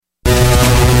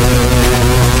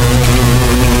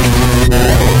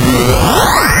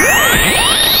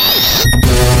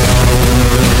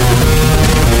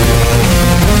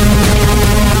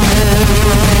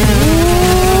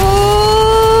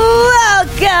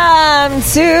Welcome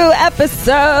to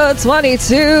episode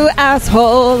 22,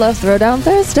 asshole of Throwdown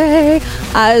Thursday.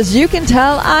 As you can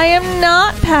tell, I am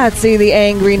not Patsy the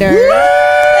Angry Nerd. Thank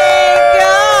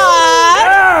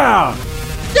God.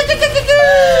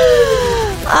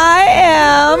 I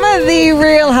am the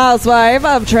Real Housewife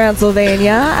of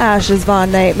Transylvania, Ashes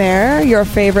Von Nightmare, your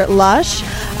favorite lush.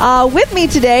 With me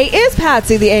today is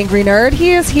Patsy the Angry Nerd.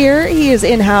 He is here. He is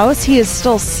in-house. He is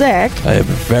still sick. I am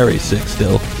very sick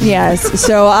still. Yes,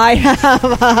 so I have...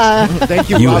 Thank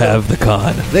you, You Robert. have the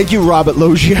con. Thank you, Robert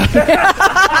Loggia.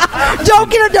 Don't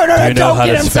get him... Do you know how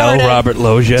to spell Robert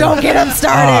Loggia? Don't get him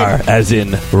started. R as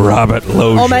in Robert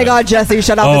Loggia. Oh my God, Jesse,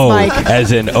 shut off O his mic.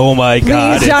 as in oh my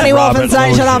God. Please, Johnny it's Robert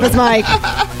Wolfenstein, shut off his Loggia. mic.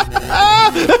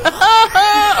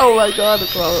 Oh my God,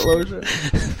 it's Robert Loggia.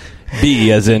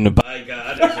 B as in by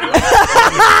God.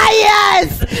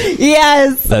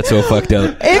 Yes. That's so fucked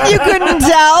up. If you couldn't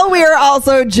tell, we are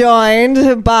also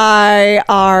joined by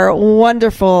our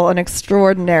wonderful and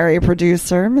extraordinary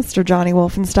producer, Mr. Johnny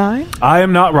Wolfenstein. I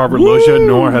am not Robert Loggia,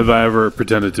 nor have I ever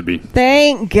pretended to be.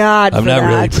 Thank God I'm for not that.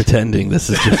 really pretending. This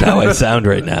is just how I sound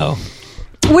right now.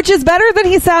 Which is better than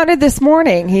he sounded this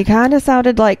morning. He kind of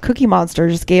sounded like Cookie Monster,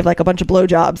 just gave like a bunch of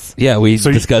blowjobs. Yeah, we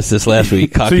discussed this last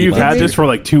week. So you've had this for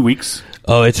like 2 weeks?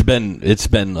 Oh, it's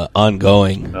been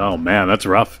ongoing. Oh man, that's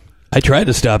rough. I tried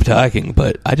to stop talking,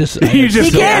 but I just You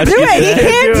just He can't do it. He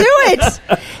can't do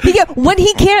it. When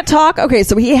he can't talk. Okay,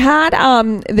 so he had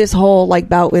this whole like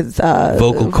bout with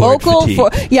vocal cord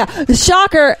fatigue.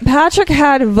 Shocker. Patrick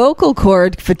had vocal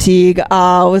cord fatigue.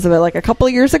 Was it like a couple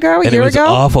of years ago? And year it was ago?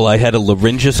 awful. I had a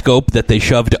laryngoscope that they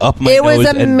shoved up my It nose was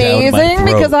and down my amazing throat.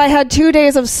 because I had 2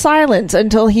 days of silence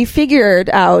until he figured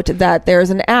out that there's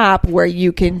an app where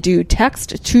you can do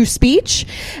text to speech.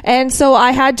 And so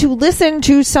I had to listen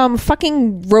to some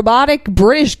fucking robotic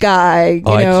British guy, you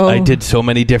know. I did so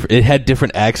many different. It had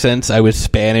different accents. I was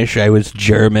Spanish, I was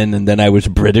German, and then I was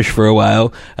British for a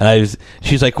while. And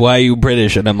she's like, "Why are you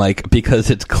British?" And I'm like,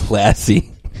 "Because it's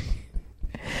classy."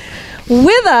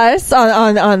 With us,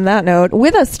 on that note,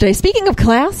 with us today, speaking of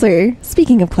classy,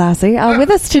 with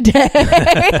us today.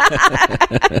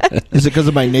 Is it because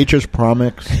of my Nature's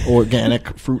Promise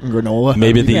organic fruit and granola?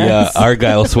 Maybe the Yes.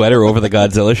 Argyle sweater over the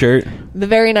Godzilla shirt. The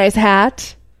very nice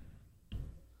hat.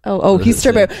 Oh, What he's does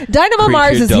it stripping. Dynamo Creature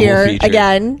Mars is double here feature.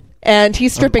 again, and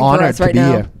he's stripping I'm for honored us to right be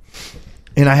now. here.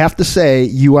 And I have to say,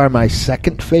 you are my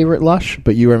second favorite Lush,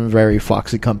 but you are in very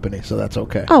foxy company, so that's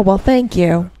okay. Oh, well, thank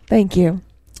you. Thank you.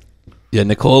 Yeah,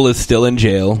 Nicole is still in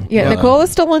jail. Yeah, Nicole is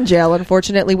still in jail.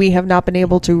 Unfortunately, we have not been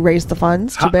able to raise the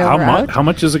funds to bail her out. How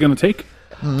much is it going to take?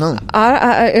 No.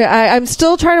 I'm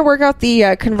still trying to work out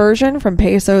the conversion from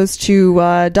pesos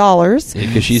to dollars.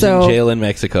 Because she's So- in jail in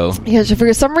Mexico. Yeah,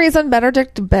 for some reason,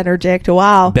 Benedict,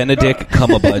 wow. Benedict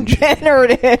Cumberbatch.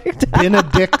 Benedict.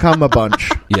 Benedict come a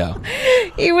bunch. Yeah.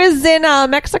 He was in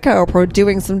Mexico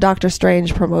doing some Doctor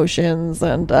Strange promotions,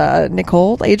 and Agent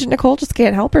Nicole just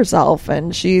can't help herself,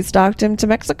 and she stalked him to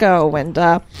Mexico and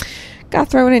got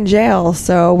thrown in jail.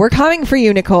 So we're coming for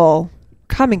you, Nicole.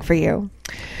 Coming for you.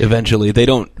 Eventually, they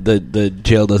don't. The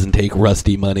jail doesn't take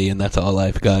rusty money, and that's all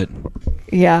I've got.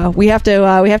 Yeah, we have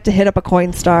to hit up a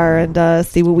Coinstar and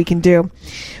see what we can do.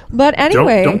 But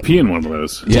anyway, Don't pee in one of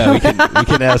those. Yeah, we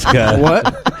can ask What?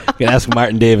 We can ask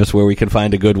Martin Davis where we can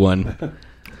find a good one.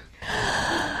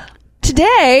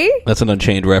 today, That's an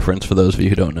Unchained reference for those of you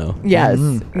who don't know. yes,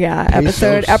 yeah,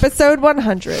 Pesos. episode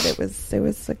 100. It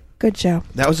was a good show.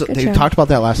 That was Good they show. talked about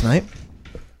that last night.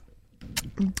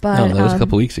 But No, that was a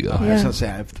couple weeks ago. I was Yeah. going to say,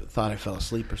 I thought I fell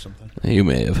asleep or something. You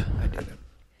may have. I didn't.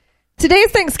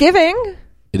 today's Thanksgiving.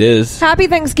 It is. Happy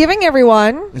Thanksgiving,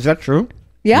 everyone. Is that true?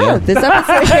 Yeah, Yeah. this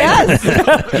episode,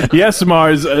 yes. Yes,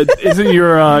 Mars. Isn't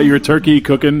your turkey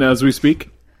cooking as we speak?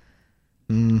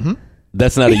 Mm-hmm.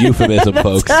 That's not a euphemism,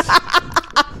 folks.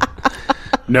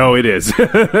 No, it is.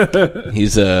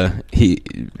 He's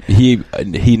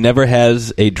he never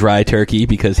has a dry turkey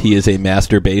because he is a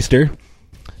master baster.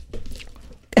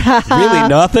 Really,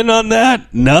 nothing on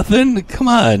that? Nothing? Come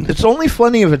on. It's only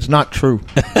funny if it's not true.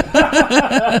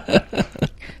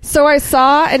 So I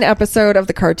saw an episode of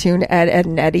the cartoon Ed, Edd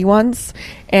and Eddy once,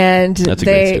 and That's a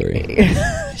they great story.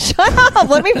 Shut up!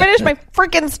 Let me finish my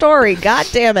freaking story. God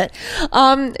damn it!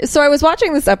 So I was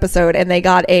watching this episode, and they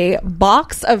got a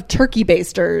box of turkey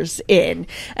basters in,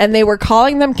 and they were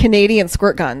calling them Canadian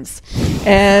squirt guns,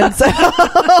 and so.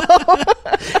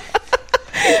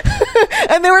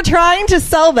 And they were trying to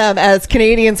sell them as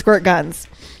Canadian squirt guns.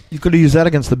 You could have used that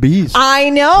against the bees. I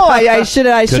know. I should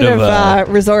Could've, have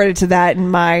resorted to that in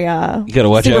my. You got to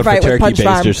watch super out for fight with turkey Punch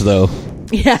Farm. basters, though.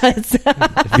 Yes.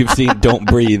 If you've seen Don't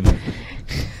Breathe.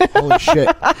 Holy shit.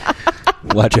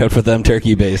 Watch out for them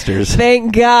turkey basters.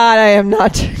 Thank God I am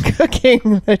not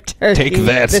cooking the turkey. Take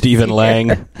that, this Stephen year.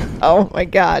 Lang. Oh my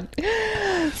God.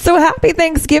 So happy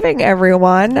Thanksgiving,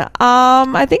 everyone.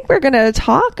 I think we're going to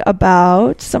talk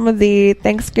about some of the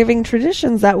Thanksgiving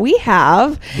traditions that we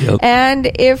have Yep.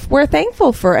 and if we're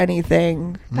thankful for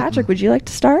anything. Patrick, would you like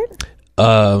to start?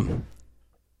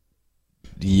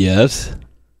 Yes.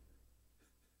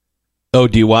 Oh,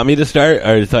 do you want me to start?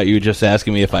 Or I thought you were just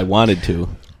asking me if I wanted to.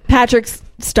 Patrick,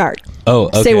 start. Oh,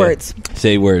 okay. Say words.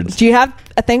 Say words. Do you have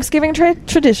a Thanksgiving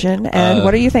tradition, and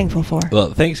what are you thankful for?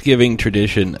 Well, Thanksgiving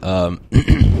tradition,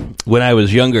 when I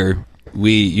was younger,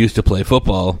 we used to play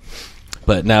football,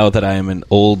 but now that I am an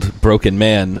old, broken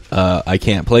man, I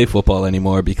can't play football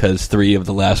anymore because 3 of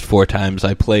the last 4 times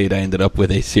I played, I ended up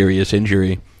with a serious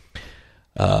injury.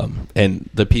 And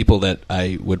the people that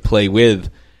I would play with,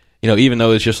 even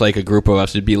though it's just like a group of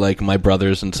us, it'd be like my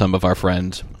brothers and some of our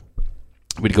friends.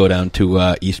 We'd go down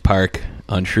to East Park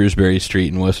on Shrewsbury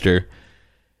Street in Worcester.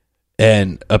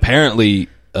 And apparently,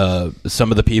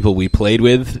 some of the people we played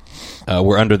with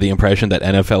were under the impression that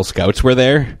NFL scouts were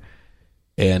there.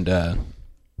 And,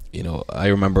 I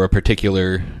remember a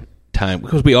particular time,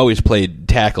 because we always played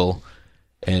tackle,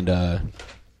 and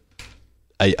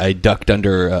I ducked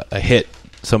under a hit.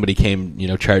 Somebody came,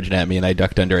 charging at me, and I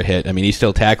ducked under a hit. I mean, he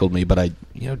still tackled me, but I,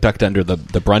 ducked under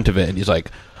the brunt of it, and he's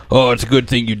like, "Oh, it's a good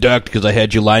thing you ducked because I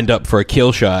had you lined up for a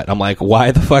kill shot." I'm like,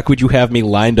 why the fuck would you have me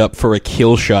lined up for a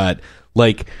kill shot?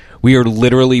 Like, we are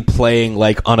literally playing,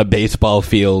 like, on a baseball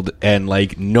field, and,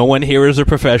 like, no one here is a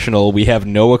professional. We have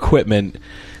no equipment.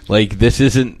 Like, this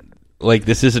isn't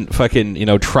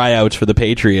fucking, tryouts for the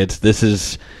Patriots. This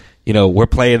is, we're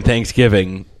playing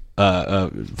Thanksgiving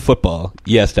football.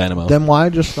 Yes, Dynamo. Then why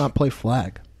just not play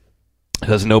flag?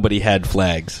 Because nobody had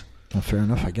flags. Well, fair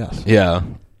enough, I guess. Yeah.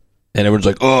 And everyone's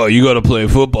like, "Oh, you got to play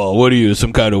football. What are you,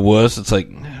 some kind of wuss?" It's like,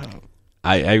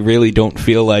 I really don't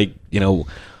feel like,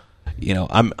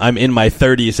 I'm in my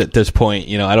 30s at this point.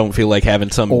 I don't feel like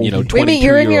having some, 22-year-old. Wait a minute,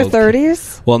 you're in your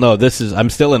 30s? Well, no, I'm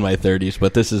still in my 30s,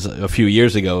 but this is a few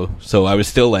years ago. So I was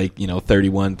still like,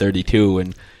 31, 32,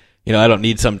 and, I don't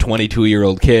need some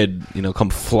 22-year-old kid, come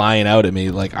flying out at me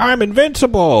like, "I'm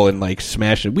invincible," and like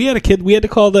smashing. We had a kid, we had to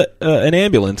call an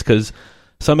ambulance because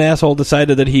some asshole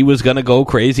decided that he was going to go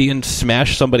crazy and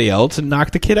smash somebody else and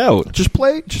knock the kid out. Just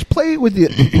play with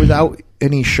without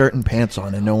any shirt and pants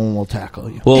on, and no one will tackle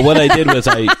you. Well, what I did was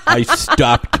I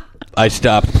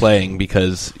stopped playing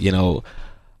because, Gives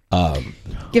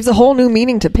a whole new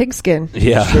meaning to pigskin.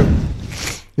 yeah.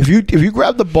 If you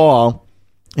grab the ball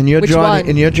and your Which John one?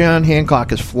 and your John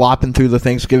Hancock is flopping through the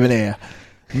Thanksgiving air,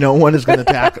 no one is going to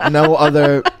tackle. No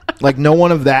other, like, no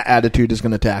one of that attitude is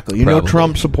going to tackle you. Probably.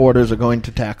 Trump supporters are going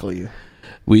to tackle you.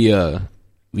 I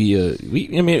mean,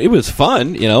 it was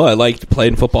fun, I liked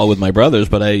playing football with my brothers,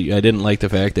 but I didn't like the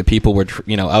fact that people were,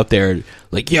 out there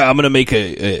like, "Yeah, I'm going to make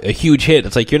a huge hit."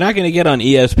 It's like, you're not going to get on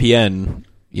ESPN.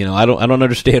 I don't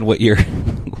understand what your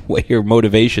what your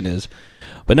motivation is.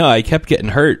 But no, I kept getting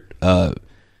hurt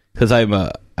because I'm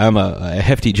a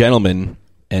hefty gentleman,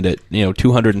 and at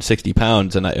 260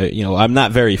 pounds, and I'm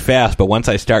not very fast, but once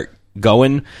I start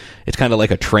going, it's kind of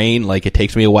like a train. Like, it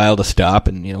takes me a while to stop,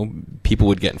 and people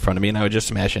would get in front of me, and I would just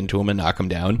smash into them and knock them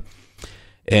down.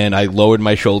 And I lowered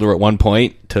my shoulder at one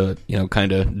point to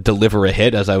kind of deliver a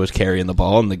hit as I was carrying the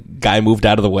ball, and the guy moved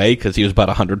out of the way because he was about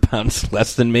 100 pounds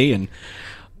less than me, and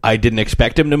I didn't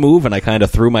expect him to move, and I kind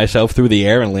of threw myself through the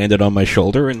air and landed on my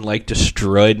shoulder and, like,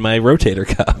 destroyed my rotator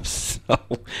cuffs. So,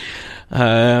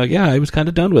 yeah, I was kind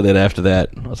of done with it after that.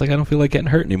 I was like, I don't feel like getting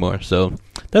hurt anymore. So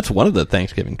that's one of the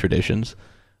Thanksgiving traditions.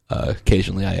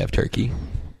 Occasionally I have turkey.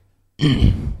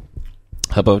 How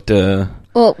about...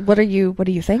 Well, what are you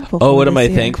thankful for? Oh, what am I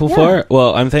this year? thankful Yeah. for?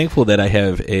 Well, I'm thankful that I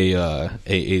have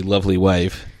a lovely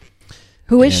wife.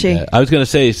 Who is And, she? I was going to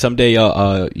say someday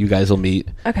you guys will meet.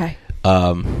 Okay.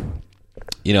 I'm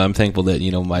thankful that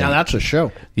my Now that's a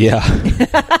show. yeah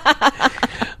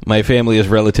my family is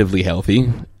relatively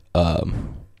healthy.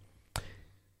 I'm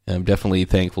definitely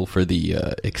thankful for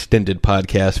the extended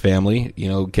podcast family.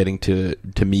 Getting to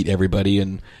meet everybody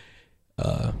and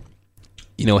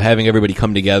having everybody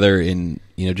come together in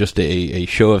just a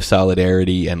show of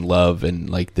solidarity and love, and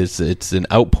like this, it's an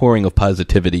outpouring of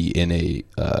positivity in a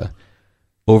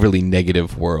overly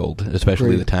negative world, especially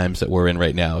Great. the times that we're in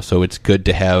right now. So it's good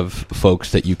to have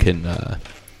folks that you can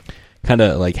kind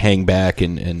of like hang back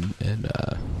and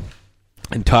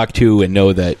talk to, and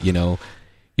know that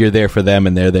you're there for them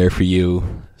and they're there for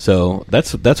you. So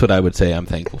that's what I would say I'm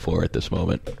thankful for at this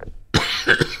moment.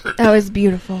 That was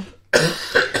beautiful.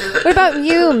 What about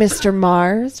you, Mr.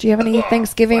 Mars? Do you have any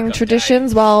Thanksgiving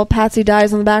traditions while Patsy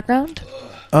dies in the background?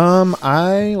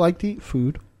 I like to eat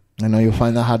food. I know you'll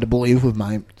find that hard to believe with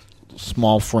my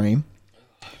small frame.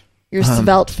 Your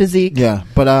svelte physique. Yeah,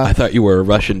 but I thought you were a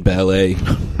Russian ballet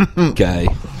guy.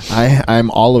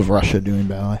 I'm all of Russia doing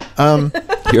ballet.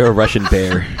 You're a Russian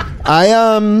bear.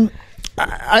 I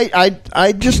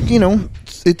just,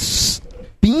 it's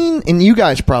been, and you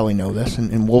guys probably know this,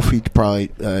 and Wolfie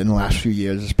probably in the last few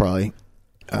years has probably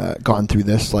gone through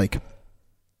this. Like,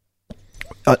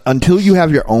 until you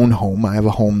have your own home, I have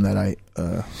a home that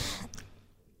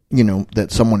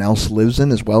that someone else lives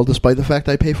in as well, despite the fact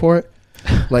I pay for it.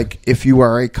 Like, if you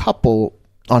are a couple,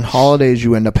 on holidays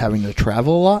you end up having to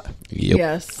travel a lot. Yep.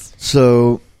 Yes.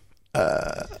 So,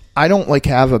 I don't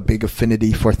have a big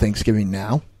affinity for Thanksgiving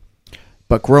now.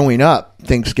 But growing up,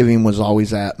 Thanksgiving was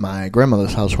always at my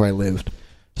grandmother's house where I lived.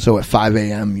 So at 5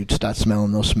 a.m., you'd start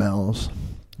smelling those smells,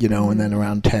 and then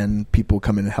around 10, people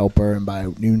come in and help her. And by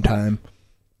noontime,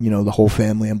 the whole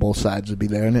family on both sides would be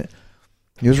there. And it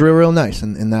was real, real nice.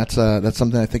 And that's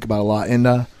something I think about a lot. And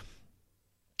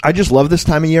I just love this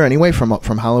time of year anyway,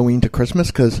 from Halloween to Christmas,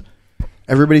 because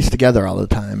everybody's together all the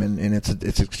time. And it's an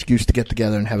excuse to get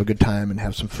together and have a good time and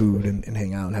have some food and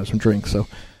hang out and have some drinks. So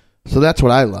that's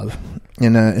what I love.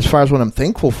 And as far as what I'm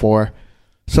thankful for,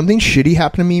 something shitty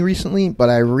happened to me recently, but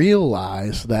I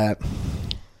realized that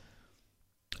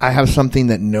I have something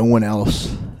that no one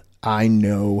else I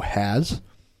know has.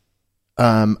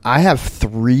 I have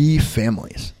 3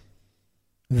 families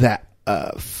that,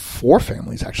 4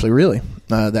 families actually, really,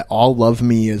 that all love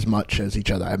me as much as each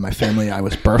other. I have my family I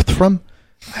was birthed from.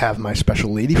 I have my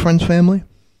special lady friend's family.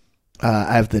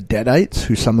 I have the Deadites,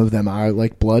 who some of them are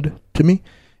like blood to me.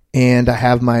 And I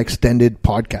have my extended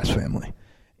podcast family.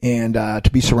 And to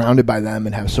be surrounded by them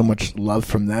and have so much love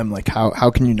from them, like, how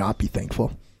can you not be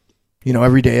thankful?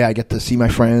 Every day I get to see my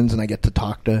friends and I get to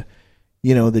talk to,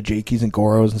 the Jakies and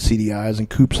Goros and CDIs and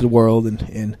Coops of the world.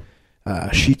 And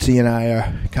Sheetsy and I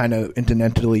are kind of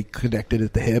internetally connected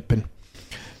at the hip. And,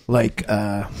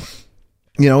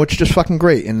 it's just fucking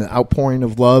great. And the outpouring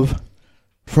of love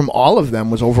from all of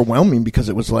them was overwhelming, because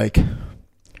it was like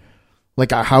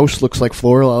our house looks like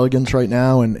Floral Elegance right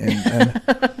now, and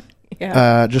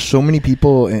yeah. Just so many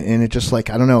people, and it just I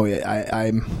don't know.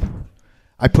 I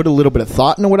put a little bit of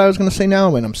thought into what I was going to say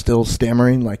now, and I'm still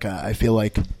stammering. I feel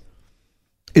like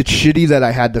it's shitty that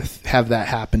I had to have that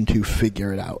happen to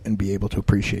figure it out and be able to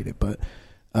appreciate it. But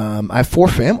I have 4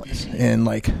 families, and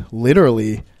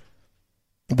literally,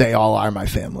 they all are my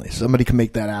family. Somebody can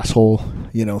make that asshole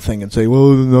thing and say,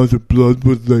 "Well, they're not blood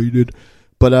related."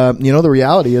 But, the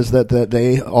reality is that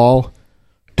they all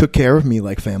took care of me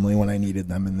like family when I needed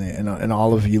them, and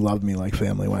all of you loved me like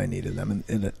family when I needed them.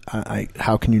 And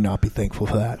how can you not be thankful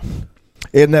for that?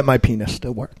 And that my penis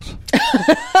still works.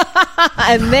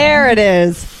 And there it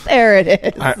is. There it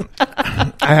is.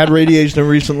 I had radiation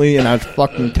recently, and I was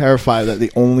fucking terrified that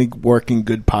the only working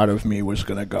good part of me was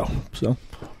going to go.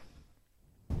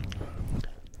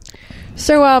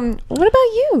 So, what about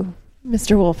you,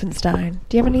 Mr. Wolfenstein?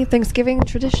 Do you have any Thanksgiving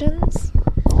traditions?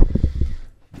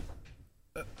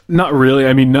 Not really.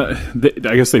 I mean,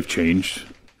 I guess they've changed.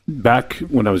 Back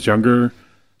when I was younger,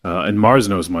 and Mars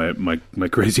knows my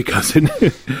crazy cousin.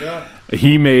 Yeah.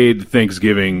 He made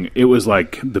Thanksgiving. It was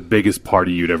like the biggest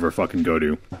party you'd ever fucking go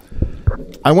to.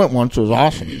 I went once. It was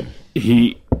awesome.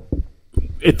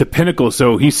 At the pinnacle,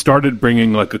 so he started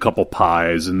bringing a couple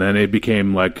pies, and then it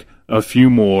became a few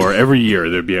more. Every year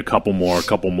there'd be a couple more.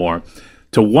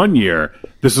 To one year,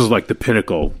 this was the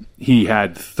pinnacle. He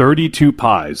had 32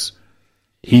 pies.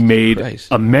 He made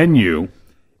a menu,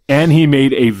 and he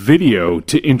made a video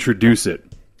to introduce it.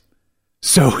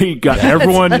 So he got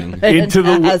everyone into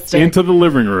the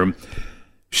living room,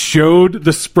 showed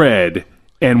the spread,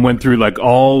 and went through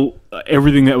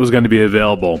everything that was going to be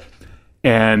available.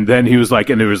 And then he was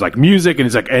and there was music, and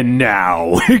he's and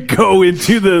now go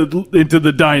into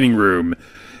the dining room,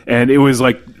 and it was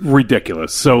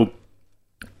ridiculous. So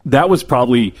that was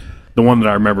probably the one that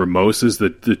I remember most, is the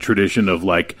tradition of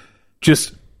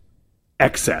just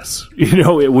excess.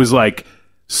 It was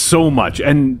so much,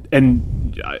 and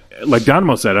like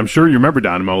Dynamo said, I'm sure you remember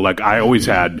Dynamo. I always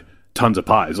had tons of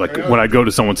pies. When I'd go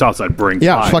to someone's house, I'd bring pies.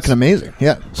 Yeah, it's fucking amazing.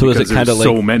 Yeah. So is it kind of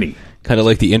so many? Kind of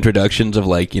like the introductions of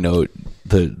the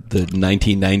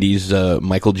 1990s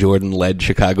Michael Jordan led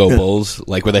Chicago Bulls,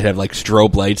 where they have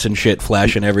strobe lights and shit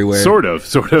flashing everywhere. Sort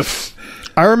of.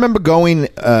 I remember going.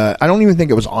 I don't even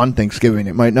think it was on Thanksgiving.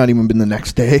 It might not even been the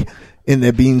next day. And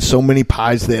there being so many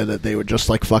pies there that they were just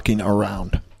fucking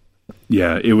around.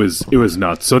 Yeah, it was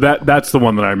nuts. So that's the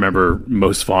one that I remember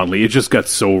most fondly. It just got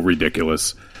so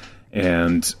ridiculous.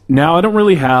 And now I don't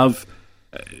really have,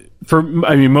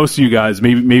 most of you guys,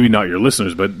 maybe not your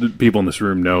listeners, but the people in this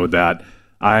room know that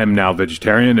I am now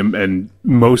vegetarian and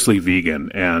mostly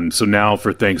vegan. And so now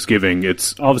for Thanksgiving,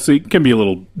 it's obviously it can be a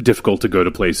little difficult to go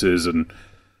to places and,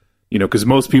 because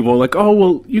most people are like, oh,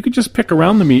 well, you could just pick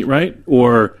around the meat, right?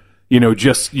 Or,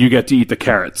 just you get to eat the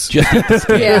carrots. Just eat the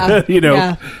steak. Yeah.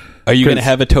 Yeah. Are you going to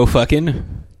have a tofucking?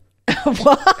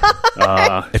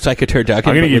 It's like a turducken.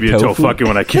 I'm going to give you a tofucking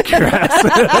when I kick your ass.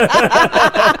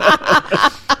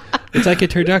 It's like a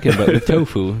turducken, but with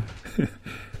tofu.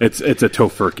 It's a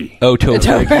tofurkey. Oh,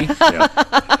 tofurkey. Yeah.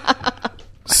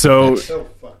 So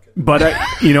but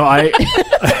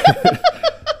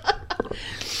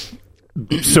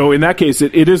so in that case,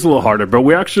 it is a little harder. But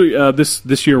we actually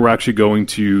this year we're actually going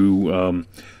to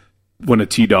one of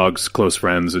T-Dog's close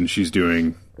friends, and she's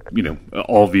doing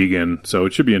all vegan. So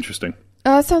it should be interesting.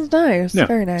 Oh, that sounds nice. Yeah.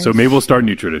 Very nice. So maybe we'll start a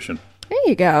new tradition. There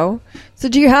you go. So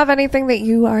do you have anything that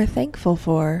you are thankful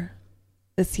for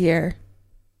this year?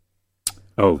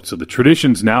 Oh, so the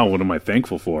traditions now, what am I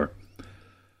thankful for?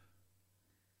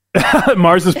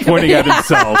 Mars is pointing at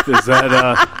himself. Is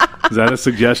that a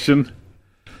suggestion?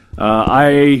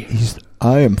 I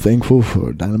am thankful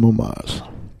for Dynamo Mars.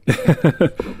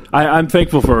 I'm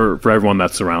thankful for everyone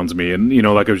that surrounds me. And,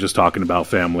 like I was just talking about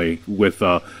family with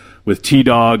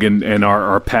T-Dog and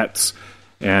our pets.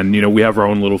 And, we have our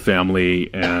own little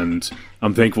family, and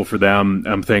I'm thankful for them.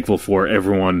 I'm thankful for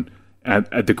everyone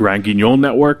at the Grand Guignol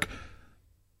Network.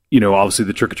 Obviously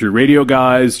the Trick or Treat Radio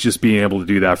guys, just being able to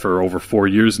do that for over 4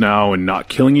 years now and not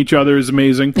killing each other is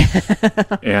amazing.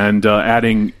 And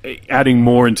adding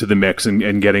more into the mix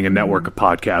and getting a network of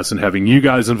podcasts and having you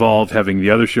guys involved, having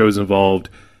the other shows involved.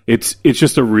 It's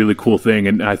just a really cool thing.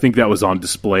 And I think that was on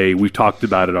display. We've talked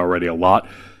about it already a lot,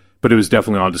 but it was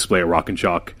definitely on display at Rock and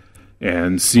Shock.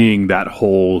 And seeing that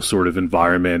whole sort of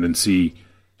environment and see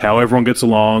how everyone gets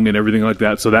along and everything like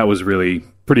that. So that was really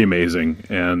pretty amazing.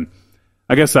 And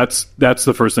I guess that's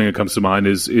the first thing that comes to mind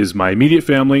is my immediate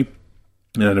family,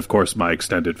 and then of course my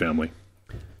extended family.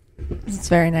 It's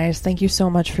very nice. Thank you so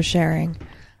much for sharing.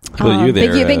 Well, you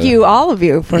there, thank you, all of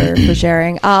you for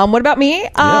sharing. What about me?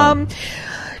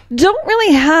 Don't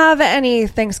really have any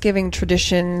Thanksgiving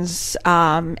traditions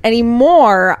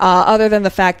anymore, other than the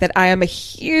fact that I am a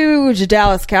huge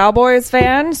Dallas Cowboys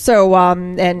fan. So,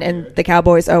 and the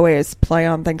Cowboys always play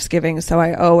on Thanksgiving. So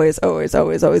I always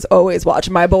watch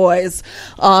my boys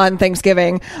on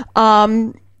Thanksgiving.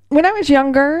 When I was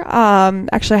younger,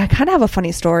 actually, I kind of have a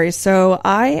funny story. So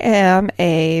I am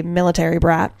a military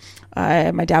brat.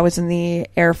 My dad was in the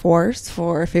Air Force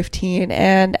for 15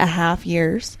 and a half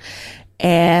years.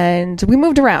 And we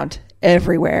moved around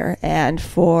everywhere. And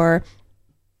for,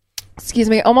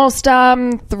 almost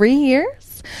 3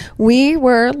 years, we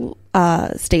were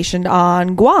stationed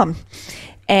on Guam.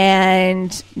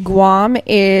 And Guam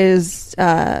is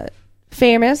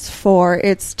famous for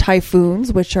its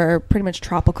typhoons, which are pretty much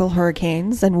tropical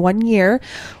hurricanes. And one year,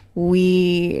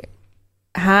 we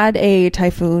had a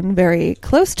typhoon very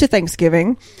close to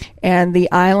Thanksgiving, and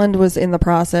the island was in the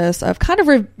process of kind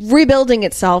of rebuilding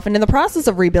itself. And in the process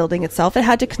of rebuilding itself, it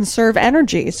had to conserve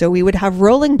energy. So we would have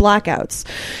rolling blackouts.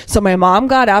 So my mom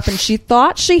got up and she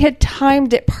thought she had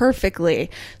timed it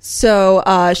perfectly. So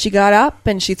she got up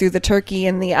and she threw the turkey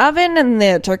in the oven, and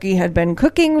the turkey had been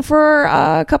cooking for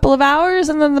a couple of hours,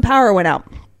 and then the power went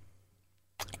out.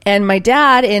 And my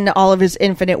dad, in all of his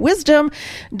infinite wisdom,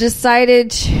 decided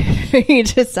to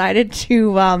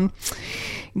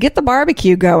get the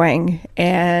barbecue going.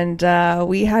 And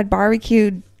we had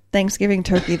barbecued Thanksgiving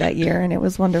turkey that year, and it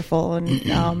was wonderful.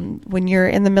 And when you're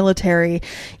in the military,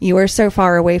 you are so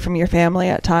far away from your family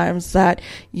at times that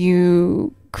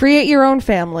you create your own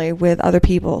family with other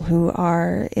people who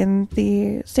are in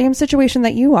the same situation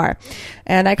that you are.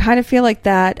 And I kind of feel like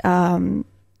that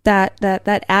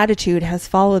that attitude has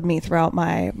followed me throughout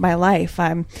my life.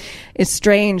 I'm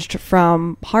estranged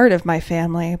from part of my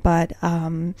family, but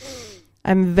I'm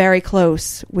very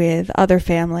close with other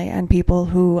family and people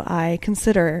who I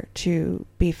consider to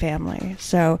be family.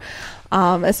 So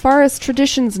as far as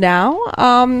traditions now,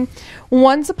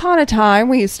 once upon a time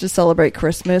we used to celebrate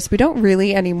Christmas. We don't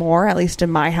really anymore, at least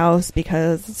in my house,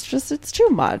 because it's too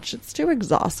much. It's too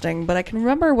exhausting. But I can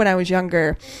remember when I was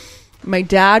younger, my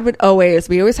dad we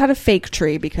always had a fake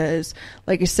tree because,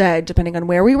 like you said, depending on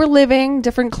where we were living,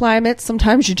 different climates,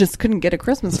 sometimes you just couldn't get a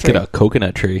Christmas tree. Get a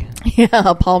coconut tree. Yeah,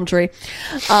 a palm tree.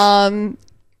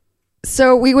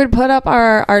 So we would put up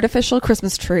our artificial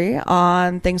Christmas tree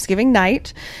on Thanksgiving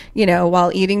night,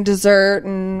 while eating dessert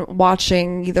and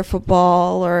watching either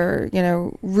football or,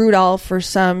 Rudolph or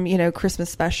some, Christmas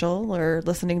special, or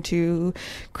listening to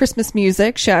Christmas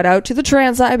music. Shout out to the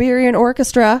Trans-Siberian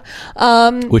Orchestra.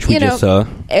 Which we just saw.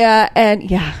 And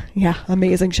yeah,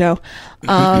 amazing show.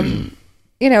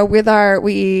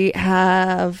 We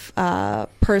have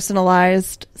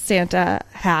personalized Santa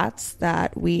hats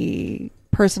that we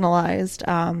personalized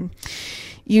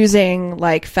using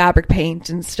like fabric paint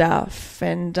and stuff,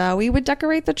 and we would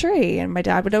decorate the tree, and my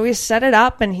dad would always set it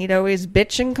up, and he'd always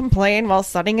bitch and complain while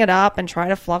setting it up and try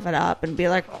to fluff it up and be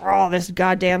like, oh, this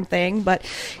goddamn thing. But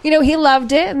he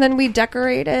loved it, and then we'd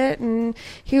decorate it, and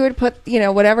he would put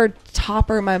whatever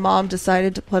topper my mom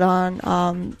decided to put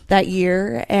on that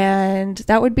year, and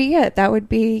that would be it. That would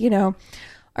be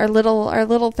our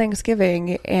little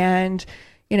Thanksgiving. And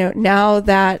now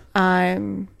that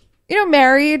I'm,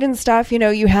 married and stuff,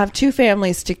 you have two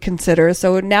families to consider.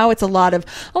 So now it's a lot of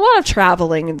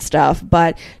traveling and stuff.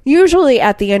 But usually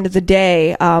at the end of the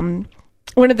day, one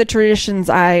of the traditions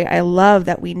I love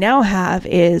that we now have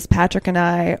is Patrick and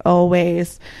I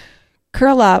always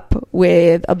curl up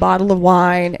with a bottle of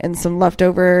wine and some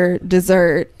leftover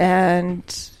dessert, and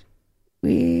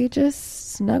we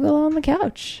just snuggle on the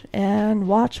couch and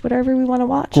watch whatever we want to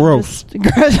watch. Gross. Ew.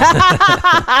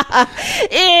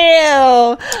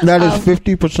 That is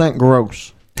 50%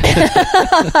 gross.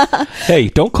 Hey,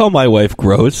 don't call my wife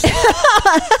gross. You dick.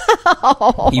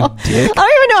 I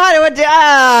don't even know how to.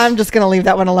 I'm just gonna leave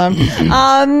that one alone.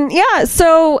 Yeah.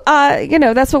 So,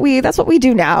 that's what we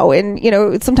do now,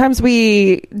 and sometimes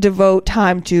we devote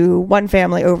time to one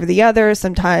family over the other.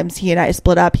 Sometimes he and I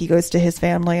split up. He goes to his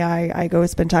family. I go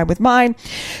spend time with mine.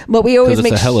 But we always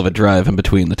make a hell of a drive in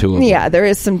between the two of them. Yeah, there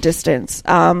is some distance.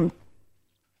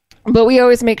 But we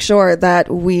always make sure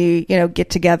that we, get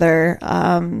together,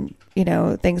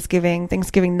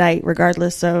 Thanksgiving night,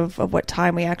 regardless of what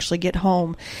time we actually get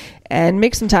home, and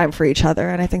make some time for each other.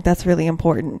 And I think that's really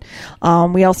important.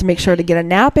 We also make sure to get a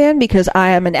nap in, because I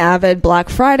am an avid Black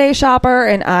Friday shopper,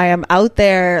 and I am out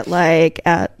there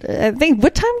I think,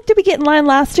 what time did we get in line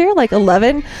last year? Like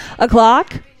 11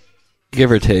 o'clock?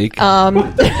 Give or take.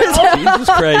 Jesus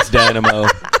Christ, Dynamo.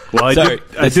 Well,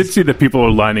 I did see that people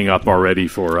are lining up already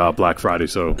for Black Friday.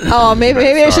 So, maybe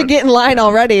I should get in line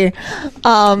already.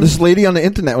 This lady on the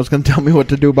internet was going to tell me what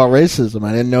to do about racism.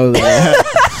 I didn't know that I had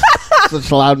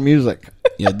such loud music.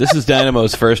 Yeah, this is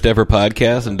Dynamo's first ever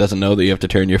podcast, and doesn't know that you have to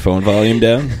turn your phone volume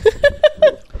down.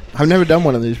 I've never done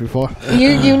one of these before.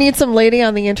 You need some lady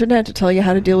on the internet to tell you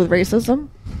how to deal with racism?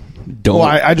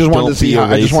 I just wanted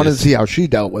to see how she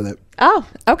dealt with it. Oh,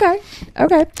 okay.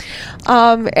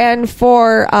 And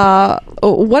for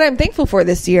what I'm thankful for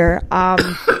this year, I'm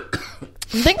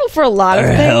thankful for a lot of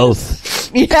things.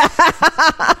 Health. Yeah.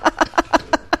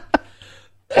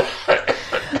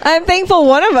 I'm thankful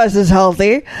one of us is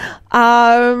healthy.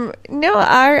 No,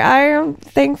 I am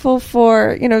thankful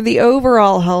for, the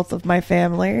overall health of my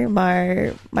family.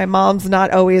 My mom's not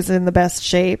always in the best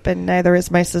shape, and neither is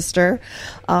my sister.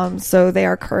 So they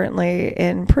are currently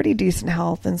in pretty decent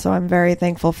health, and so I'm very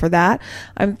thankful for that.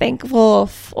 I'm thankful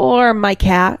for my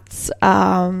cats.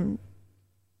 I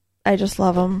just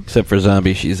love them. Except for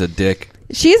Zombie, she's a dick.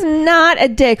 She's not a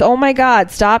dick. Oh my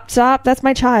God. Stop. That's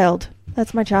my child.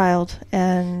 That's my child,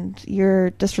 and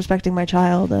you're disrespecting my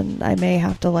child, and I may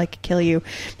have to kill you,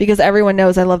 because everyone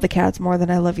knows I love the cats more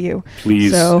than I love you.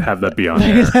 Please have that be on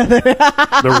air.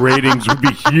 The ratings would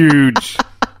be huge.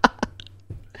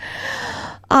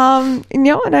 And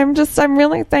I'm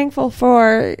really thankful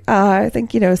for, I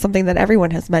think, something that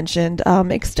everyone has mentioned,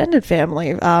 extended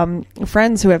family,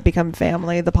 friends who have become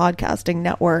family, the podcasting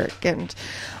network, and,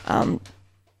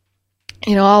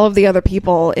 all of the other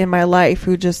people in my life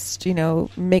who just,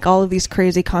 make all of these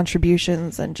crazy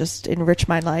contributions and just enrich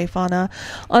my life on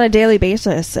a daily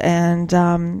basis. And,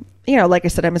 like I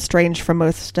said, I'm estranged from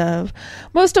most of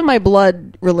my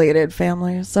blood related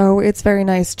family. So it's very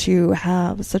nice to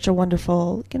have such a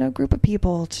wonderful, group of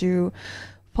people to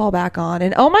fall back on.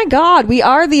 And oh my God, we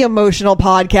are the emotional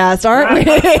podcast, aren't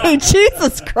we?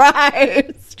 Jesus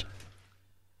Christ.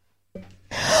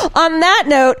 On that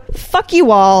note, fuck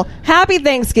you all. Happy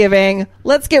Thanksgiving.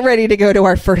 Let's get ready to go to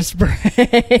our first break.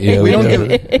 Yeah, we don't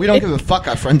give a fuck.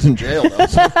 Our friend's in jail, though.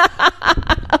 So.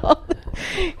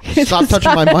 Stop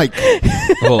touching my mic.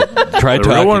 Well, try the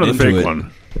talking real one or the into fake it.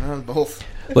 one? Both.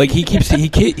 He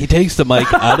takes the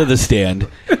mic out of the stand.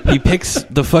 He picks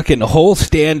the fucking whole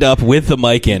stand up with the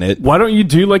mic in it. Why don't you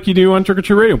do like you do on Trick or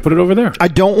Treat Radio? Put it over there. I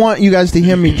don't want you guys to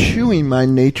hear me chewing my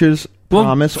Nature's Well,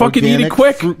 Promise fucking eat it organic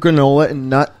quick. fruit granola and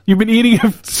nut. You've been eating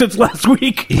it since last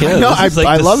week. Yeah, know, this is I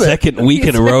like the love it. second week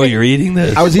in a row you're eating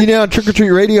this. I was eating it on Trick or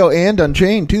Treat Radio and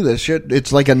Unchained too. This shit,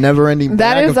 it's like a never-ending.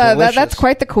 That bag is of that's delicious.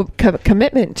 quite the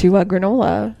commitment to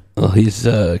granola. Well, he's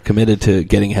committed to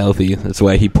getting healthy. That's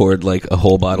why he poured like a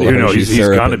whole bottle of Hershey's He's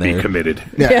syrup gonna in be there. committed.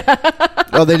 Yeah.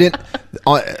 Oh, they didn't.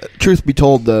 Truth be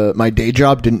told, my day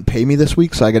job didn't pay me this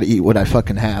week, so I got to eat what I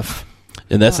fucking have.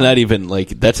 And that's not even like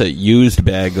that's a used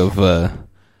bag of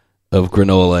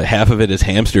granola. Half of it is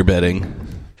hamster bedding.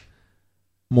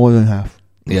 More than half.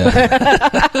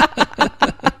 Yeah.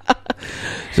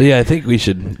 So yeah, I think we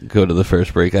should go to the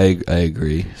first break. I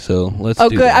agree. So let's. Oh,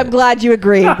 do good. that. I'm glad you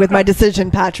agreed with my decision,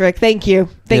 Patrick. Thank you.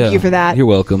 Thank Yeah, you for that. You're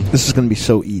welcome. This is going to be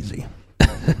so easy.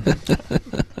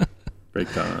 Break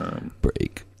time.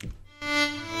 Break.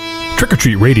 Trick or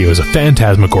Treat Radio is a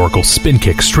phantasmagorical spin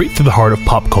kick straight through the heart of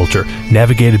pop culture,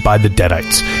 navigated by the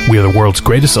Deadites. We are the world's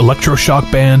greatest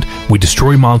electroshock band, we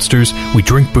destroy monsters, we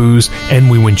drink booze, and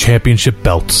we win championship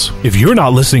belts. If you're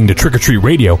not listening to Trick or Treat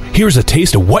Radio, here's a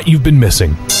taste of what you've been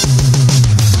missing.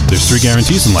 There's 3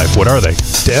 guarantees in life. What are they?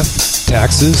 Death,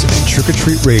 taxes, and Trick or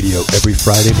Treat Radio every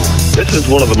Friday morning. This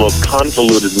is one of the most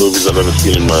convoluted movies I've ever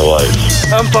seen in my life.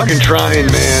 I'm fucking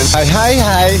trying, man.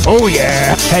 Hi. Oh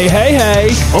yeah! Hey, hey, hey!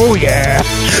 Oh yeah!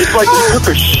 It's like you took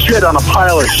a shit on a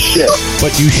pile of shit.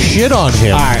 But you shit on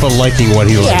him for liking what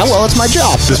he likes. Yeah, well, it's my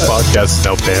job. This podcast is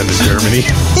now banned in Germany.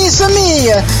 It's me,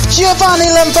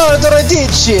 Giovanni Lombardo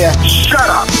Radici.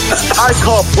 Shut up. I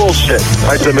call bullshit.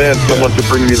 I demand someone to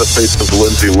bring me the face of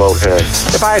Lindsay Lohan.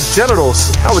 If I had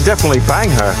genitals, I would definitely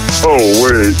bang her. Oh,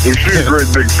 wait. Is she a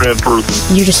great big fan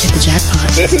person? You just hit the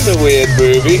jackpot. This is a weird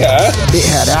movie, huh? It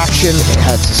had action. It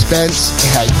had suspense. It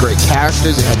had great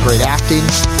characters. It had great acting.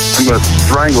 I'm going to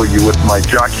strangle you with my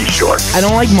jockey shorts. I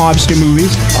don't like mobster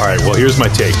movies. All right, well, here's my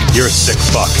take. You're a sick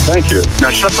fuck. Thank you. Now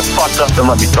shut the fuck up and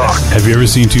let me talk. Have you ever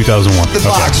seen 2001? The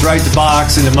box, right? The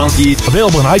box and the monkey.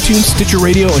 Available on iTunes, Stitcher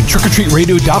Radio, and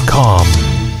TrickOrTreatRadio.com.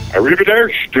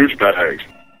 Arrivederci, douchebags.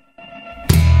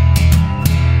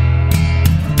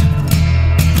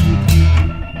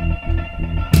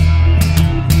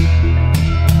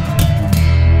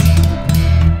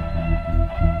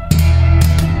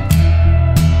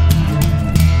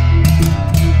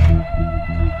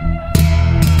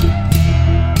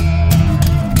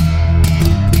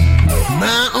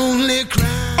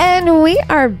 And we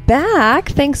are back.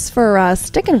 Thanks for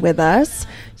sticking with us.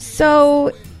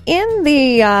 So, in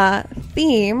the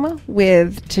theme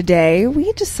with today,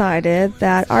 we decided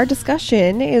that our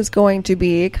discussion is going to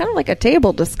be kind of like a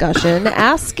table discussion,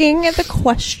 asking the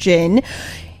question,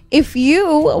 if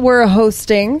you were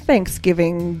hosting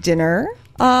Thanksgiving dinner,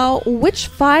 which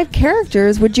 5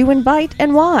 characters would you invite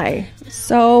and why?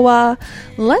 So,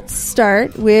 let's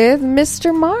start with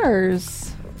Mr. Mars.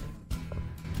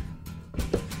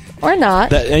 Or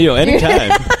not.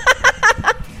 Anytime.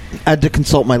 I had to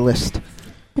consult my list.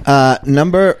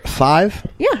 Number 5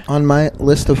 on my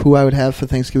list of who I would have for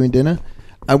Thanksgiving dinner.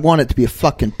 I want it to be a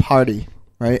fucking party,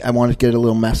 right? I want it to get a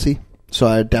little messy. So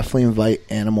I would definitely invite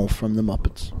Animal from the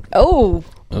Muppets. Oh,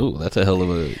 that's a hell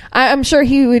of a... I'm sure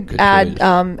he would Good add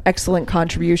choice. excellent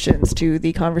contributions to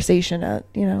the conversation at,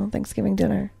 Thanksgiving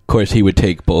dinner. Of course, he would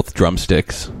take both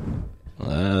drumsticks.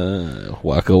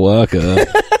 Waka waka.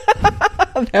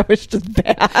 That was just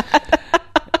bad.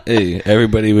 Hey,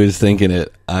 everybody was thinking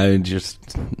it. I just...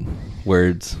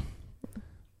 Words.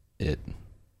 It.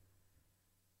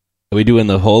 Are we doing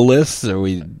the whole list? Are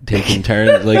we taking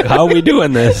turns? Like, how are we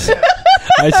doing this?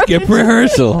 I skip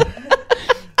rehearsal.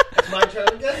 My turn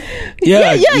again?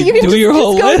 Yeah, you can do your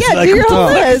whole go, list. do your whole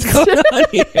What's list. going on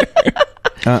here?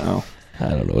 Uh-oh. I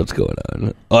don't know what's going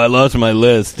on. Oh, I lost my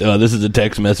list. Oh, this is a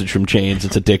text message from Chains.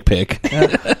 It's a dick pic.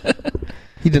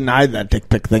 He denied that dick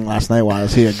pic thing last night while I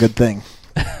was here. Good thing.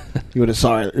 You would have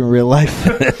saw it in real life.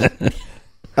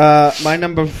 My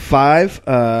number 5,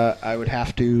 I would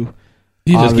have to...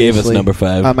 You just gave us obviously- number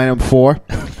 5. My number 4,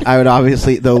 I would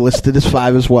obviously, though listed as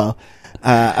 5 as well,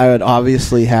 I would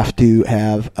obviously have to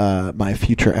have my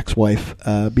future ex-wife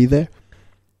be there.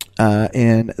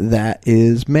 And that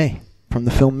is May, from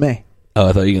the film May. Oh,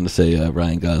 I thought you were going to say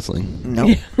Ryan Gosling.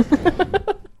 No.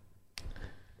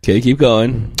 Okay, keep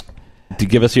going. To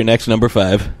give us your next number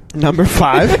 5. Number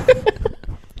 5,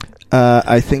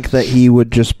 I think that he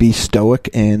would just be stoic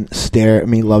and stare at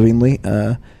me lovingly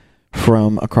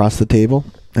from across the table.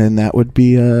 And that would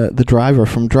be the driver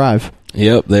from Drive.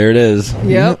 Yep, there it is.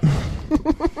 Yep.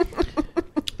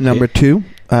 Number 2,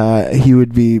 he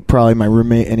would be probably my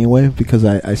roommate anyway, because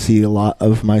I see a lot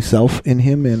of myself in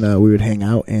him, and we would hang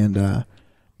out and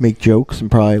make jokes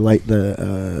and probably light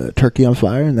the turkey on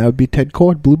fire, and that would be Ted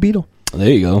Cord, Blue Beetle. There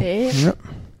you go. Yep.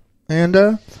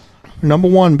 And number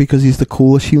one, because he's the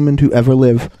coolest human to ever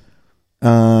live.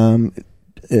 And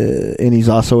he's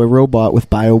also a robot with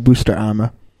bio booster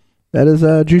armor. That is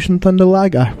Jushin Thunder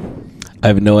Liger. I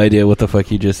have no idea what the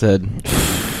fuck you just said.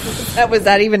 Was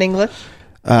that even English?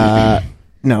 No,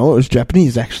 it was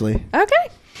Japanese, actually. Okay.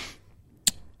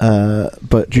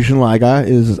 But Jushin Liger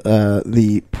is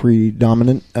the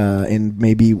predominant and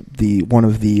maybe one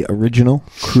of the original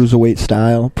cruiserweight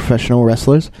style professional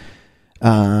wrestlers.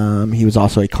 He was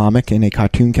also a comic and a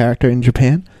cartoon character in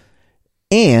Japan,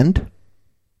 and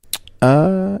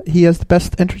he has the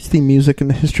best entrance theme music in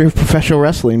the history of professional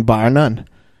wrestling, bar none.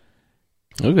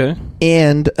 Okay.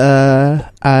 And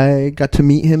I got to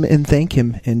meet him and thank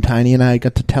him, and Tiny and I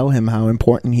got to tell him how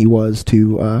important he was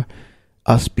to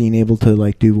us being able to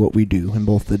like do what we do in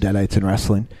both the Deadites and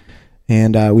wrestling.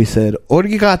 And we said,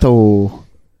 "Origato,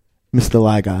 Mr.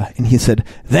 Liger," and he said,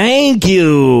 "Thank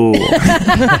you."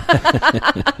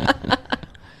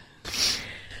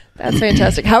 That's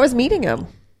fantastic. How was meeting him?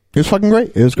 It was fucking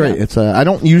great. It was great. Yeah. It's I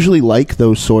don't usually like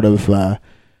those sort of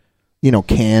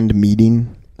canned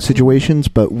meeting situations,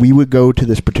 but we would go to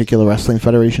this particular wrestling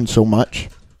federation so much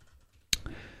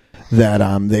that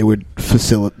they would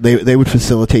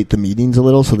facilitate the meetings a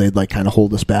little, so they'd like kind of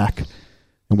hold us back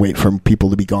and wait for people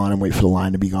to be gone and wait for the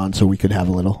line to be gone so we could have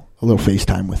a little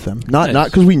FaceTime with them. Not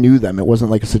because we knew them. It wasn't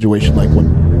like a situation like when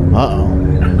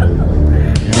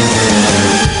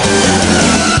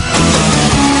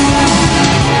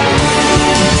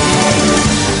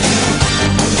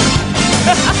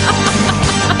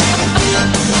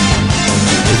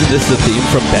Isn't this the theme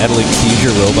from Battling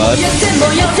Seizure Robots?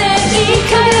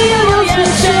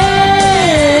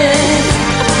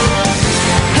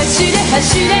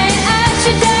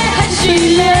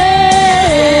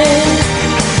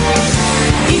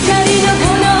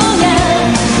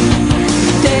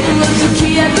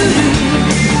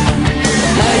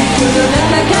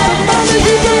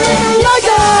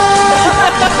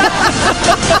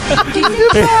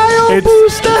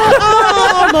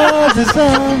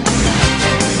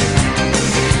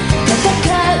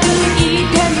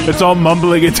 It's all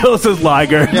mumbling until it says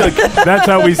Liger. Like, that's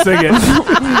how we sing it.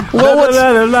 Well,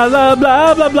 blah, blah, blah,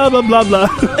 blah, blah, blah, blah, blah.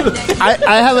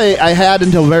 I had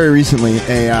until very recently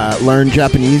a learn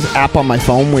Japanese app on my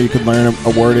phone where you could learn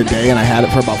a word a day, and I had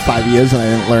it for about 5 years and I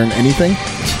didn't learn anything.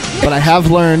 But I have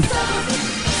learned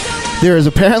there is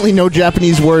apparently no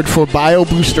Japanese word for bio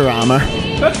booster armor,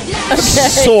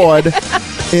 sword,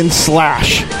 and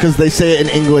slash, because they say it in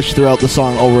English throughout the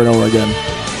song over and over again.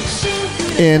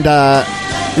 And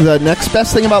the next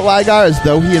best thing about Liger is,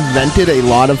 though he invented a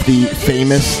lot of the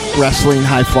famous wrestling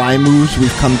high-flying moves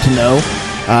we've come to know,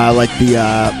 like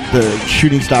the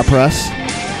shooting star press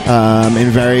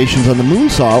and variations on the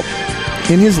moonsault,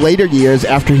 in his later years,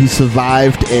 after he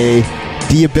survived a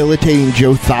debilitating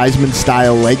Joe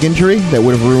Theismann-style leg injury that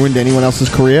would have ruined anyone else's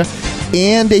career,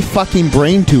 and a fucking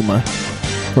brain tumor,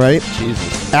 right?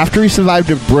 Jesus. After he survived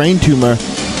a brain tumor,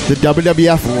 the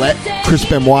WWF let Chris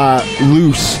Benoit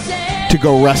loose to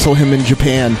go wrestle him in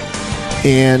Japan.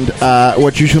 And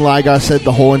what Jushin Liger said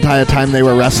the whole entire time they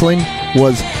were wrestling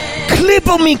was, "Clip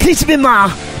on me, Chris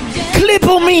Benoit! Clip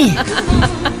on me!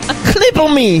 Clip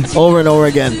on me!" over and over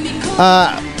again.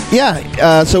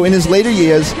 So in his later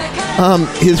years,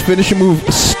 his finishing move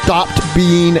stopped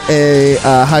being a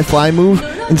high-fly move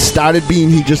and started being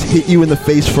he just hit you in the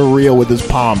face for real with his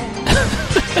palm.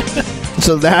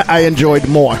 So that I enjoyed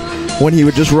more, when he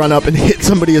would just run up and hit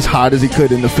somebody as hard as he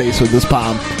could in the face with his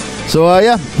palm.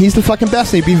 So he's the fucking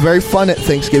best. And he'd be very fun at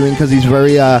Thanksgiving because he's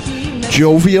very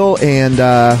jovial and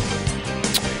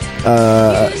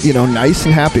nice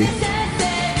and happy.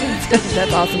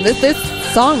 That's awesome.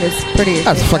 This song is pretty.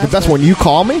 That's the fucking best. When you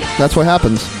call me, that's what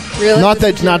happens. Really? Not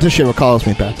that Shiva calls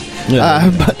me, Pat.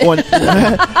 Yeah. But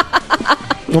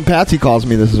when Patsy calls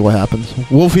me, this is what happens.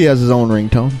 Wolfie has his own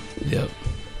ringtone. Yep.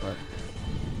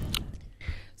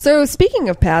 So speaking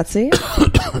of Patsy,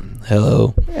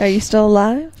 Hello. are you still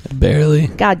alive? Barely.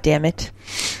 God damn it!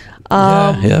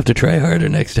 Yeah, you have to try harder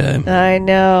next time. I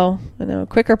know.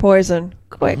 Quicker poison.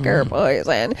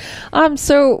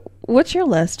 So what's your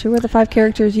list? Who are the 5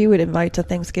 characters you would invite to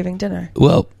Thanksgiving dinner?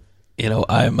 Well,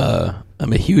 I'm a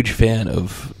huge fan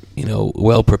of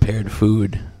well prepared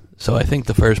food. So I think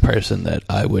the first person that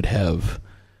I would have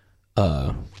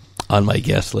on my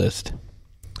guest list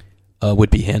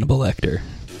would be Hannibal Lecter.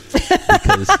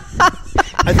 Because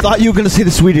I thought you were going to say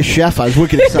the Swedish Chef. I was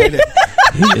wicked excited.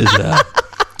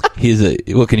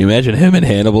 Well, can you imagine him and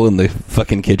Hannibal in the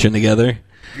fucking kitchen together?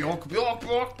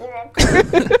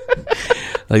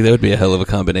 Like, that would be a hell of a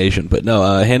combination. But no,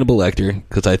 Hannibal Lecter,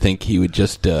 because I think he would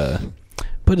just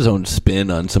put put his own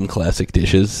spin on some classic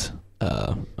dishes.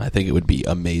 I think it would be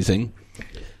amazing.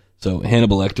 So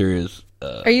Hannibal Lecter is...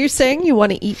 Are you saying you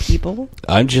want to eat people?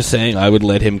 I'm just saying I would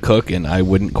let him cook, and I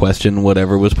wouldn't question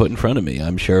whatever was put in front of me.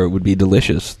 I'm sure it would be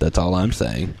delicious. That's all I'm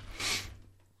saying.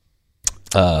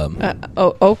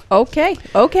 Okay.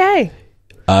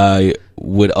 I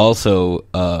would also,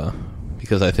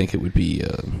 because I think it would be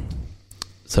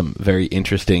some very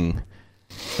interesting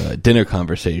dinner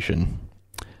conversation,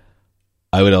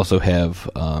 I would also have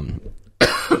Ralph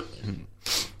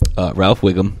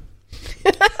Wiggum. I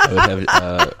would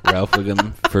have Ralph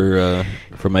Wiggum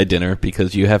for my dinner,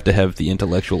 because you have to have the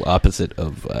intellectual opposite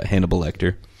of Hannibal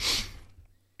Lecter.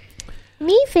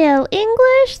 Me feel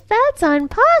English? That's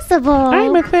impossible.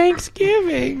 I'm a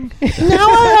Thanksgiving. Now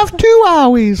I have 2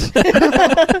 hours.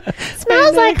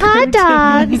 Smells like hot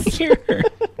dogs.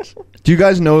 Do you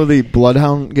guys know the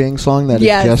Bloodhound Gang song? That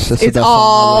Yes, is just it's the best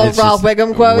all song. Ralph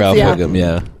Wiggum quotes. Ralph yeah. Wiggum,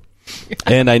 yeah.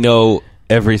 And I know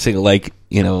every single, like,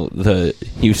 you know, the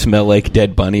 "you smell like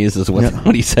dead bunnies" is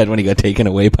what he said when he got taken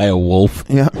away by a wolf.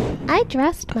 Yeah. I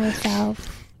dressed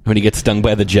myself. When he gets stung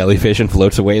by the jellyfish and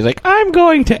floats away, he's like, "I'm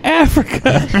going to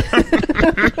Africa."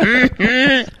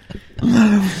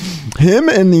 Him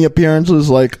and the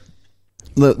appearances, like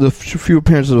the few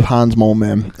appearances of Hans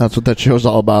Moleman. That's what that show's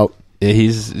all about. Yeah,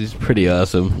 he's pretty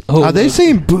awesome. Oh, Are they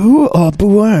saying boo or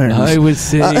boo earns? I was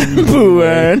saying boo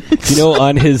earns. You know,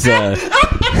 on his on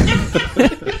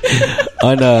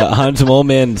Hans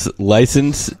Moleman's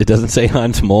license, it doesn't say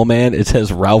Hans Moleman; it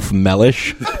says Ralph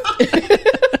Mellish.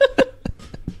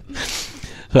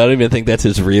 So I don't even think that's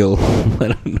his real. I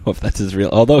don't know if that's his real.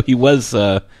 Although he was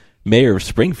mayor of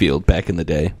Springfield back in the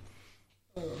day.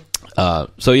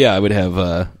 So yeah, I would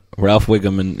have Ralph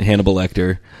Wiggum and Hannibal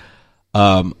Lecter.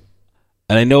 And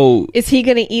I know... Is he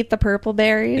going to eat the purple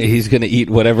berries? He's going to eat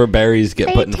whatever berries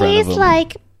get put in front of him. They taste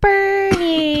like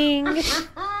burning.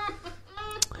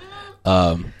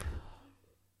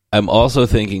 I'm also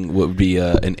thinking what would be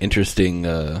an interesting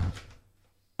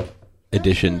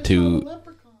addition to...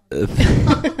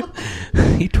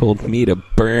 He told me to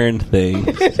burn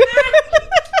things.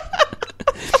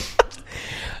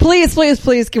 Please,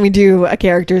 can we do a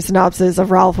character synopsis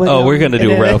of Ralph Wiggum? Oh, we're going to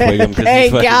do Ralph Wiggum because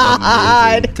he's Thank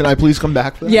God. amazing. Can I please come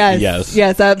back for that?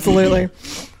 Yes, absolutely.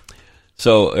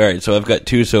 So, all right, so I've got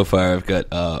 2 so far. I've got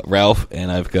Ralph,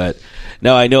 and I've got...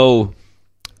 Now, I know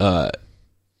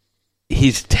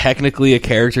he's technically a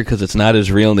character because it's not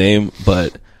his real name,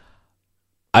 but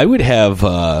I would have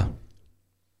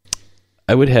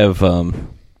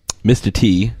Mr.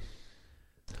 T,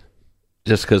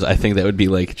 just because I think that would be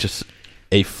like just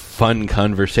a fun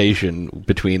conversation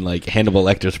between like Hannibal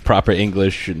Lecter's proper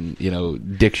English and, you know,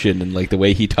 diction and like the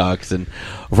way he talks, and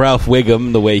Ralph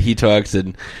Wiggum the way he talks,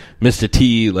 and Mr.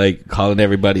 T like calling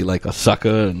everybody like a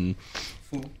sucker, and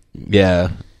yeah,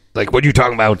 like, what are you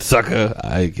talking about, sucker?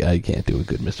 I can't do a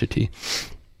good Mr. T.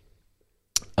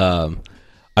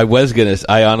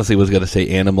 I honestly was gonna say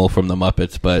Animal from the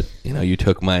Muppets, but you know, you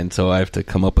took mine, so I have to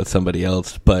come up with somebody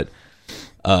else. But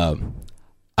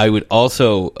I would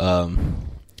also,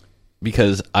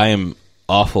 because I am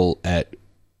awful at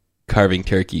carving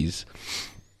turkeys,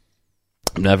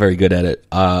 I'm not very good at it.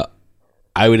 I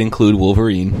would include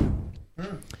Wolverine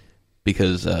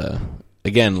because,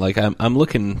 again, like I'm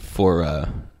looking for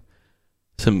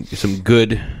some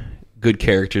good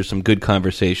characters, some good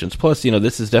conversations. Plus, you know,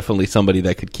 this is definitely somebody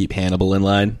that could keep Hannibal in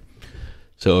line.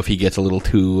 So if he gets a little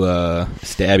too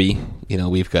stabby, you know,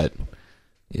 we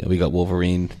got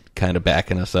Wolverine kind of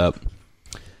backing us up.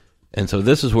 And so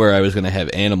this is where I was going to have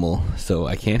Animal. So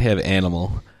I can't have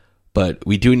Animal, but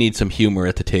we do need some humor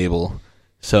at the table.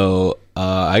 So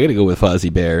I got to go with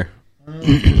Fozzie Bear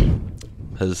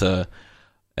because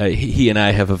he and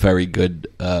I have a very good,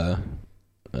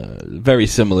 very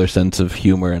similar sense of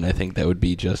humor, and I think that would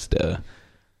be just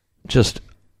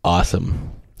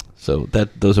awesome. So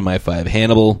those are my 5: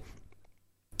 Hannibal,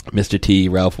 Mr. T,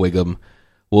 Ralph Wiggum,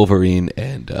 Wolverine,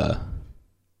 and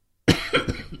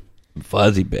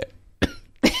Fozzie Bear.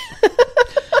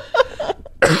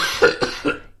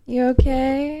 You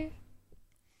okay?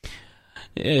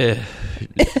 Yeah,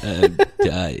 I'm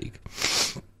dying.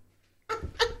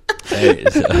 Hey,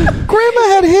 so. Grandma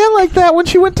had hair like that when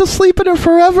she went to sleep in her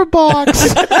Forever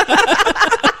box.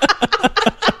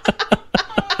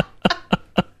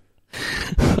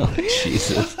 Oh,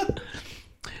 Jesus.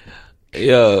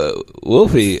 Yeah,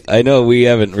 Wolfie, I know we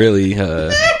haven't really...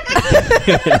 I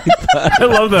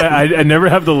love that. I never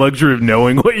have the luxury of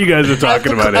knowing what you guys are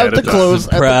talking about. I have to close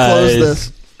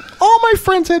this. All my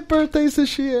friends had birthdays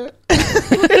this year.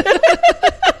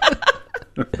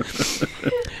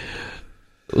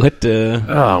 What?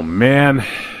 Oh man,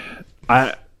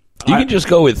 I You can just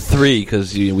go with 3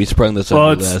 because we sprung this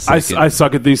up last second. I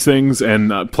suck at these things,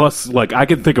 and plus, like, I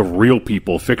can think of real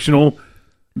people. Fictional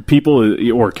people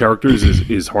or characters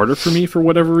is harder for me for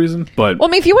whatever reason. But Well,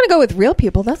 I mean, if you want to go with real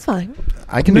people, that's fine.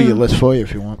 I can do your list for you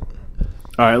if you want.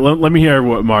 All right, let me hear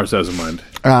what Mars has in mind.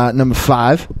 Number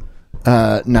 5,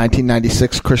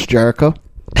 1996, Chris Jericho.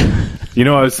 You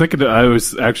know, I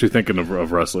was actually thinking of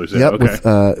wrestlers. Yeah, Yep,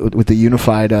 okay. with the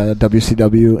unified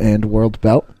WCW and World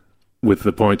Belt. With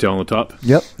the ponytail on the top.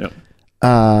 Yep.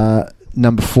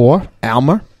 Number 4,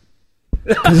 Almer.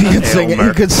 Because he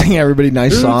could sing everybody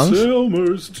nice songs.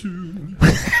 Elmer's too.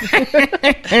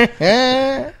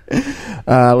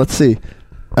 Let's see.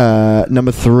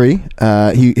 Number 3,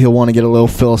 he'll want to get a little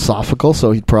philosophical,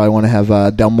 so he'd probably want to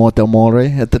have Del More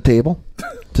at the table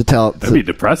to tell. That'd be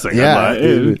depressing. Yeah,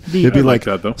 it'd be like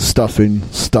that, though.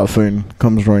 stuffing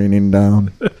comes raining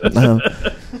down.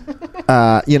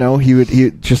 He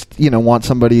would just want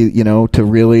somebody to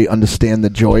really understand the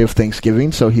joy of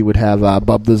Thanksgiving, so he would have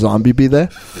Bub the Zombie be there.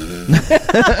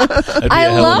 I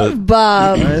love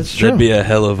Bub. That's true. That'd be a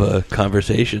hell of a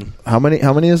conversation. How many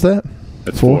is that?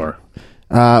 That's 4.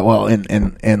 Well,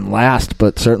 and last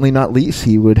but certainly not least,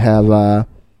 he would have Hal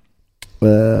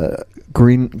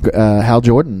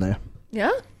Jordan there.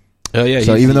 Yeah. Oh yeah.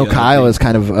 So even though Kyle is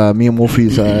kind of me and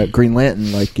Wolfie's Green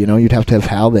Lantern, like you'd have to have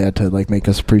Hal there to like make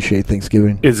us appreciate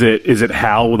Thanksgiving. Is it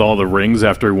Hal with all the rings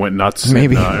after he went nuts?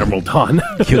 Maybe in, Emerald Dawn.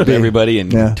 Killed everybody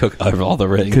and took all the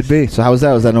rings. Could be. So how was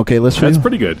that? Was that an okay list for you? That's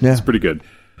pretty good. Yeah. That's pretty good.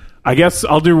 I guess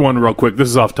I'll do one real quick. This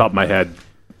is off the top of my head.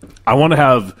 I want to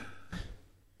have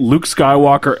Luke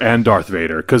Skywalker and Darth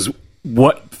Vader, because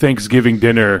what Thanksgiving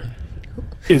dinner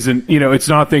isn't, it's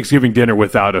not Thanksgiving dinner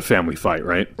without a family fight,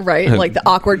 right? Right, like the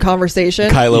awkward conversation.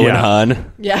 Kylo and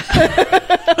Han. Yeah.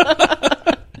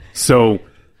 So,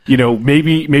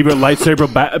 maybe a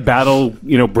lightsaber battle,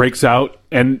 breaks out,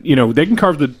 and, they can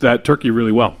carve that turkey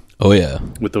really well. Oh, yeah.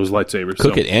 With those lightsabers.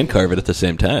 Cook it and carve it at the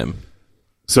same time.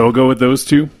 So I'll go with those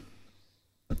 2.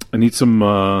 I need some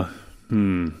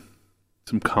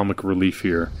comic relief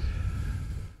here.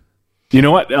 You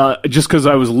know what? Just because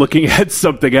I was looking at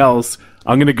something else,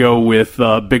 I'm going to go with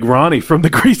Big Ronnie from the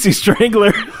Greasy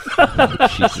Strangler.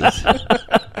 Jesus.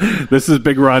 This is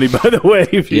Big Ronnie, by the way.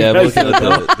 If you guys looking don't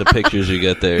know. at the pictures you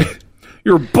get there.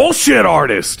 You're a bullshit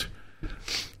artist.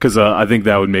 Because I think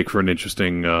that would make for an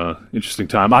interesting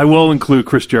time. I will include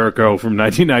Chris Jericho from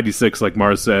 1996, like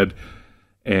Mars said.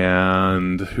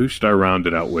 And who should I round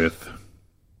it out with?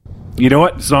 You know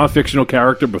what? It's not a fictional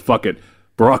character, but fuck it.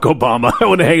 Barack Obama. I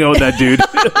want to hang out with that dude.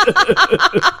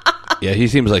 Yeah, he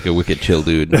seems like a wicked chill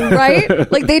dude. Right?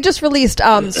 Like they just released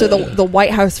so the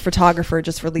White House photographer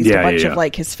just released a bunch of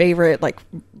like his favorite like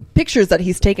pictures that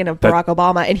he's taken of Barack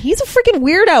Obama, and he's a freaking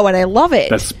weirdo and I love it.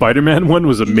 That Spider-Man one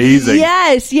was amazing.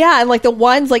 Yes, yeah, and like the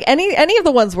ones like any of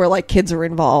the ones where like kids are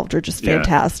involved are just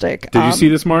fantastic. Did you see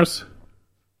this, Mars?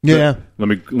 Yeah. Let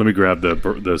me grab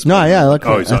the No, yeah, look.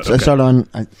 Oh, I saw it on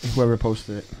whoever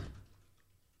posted it.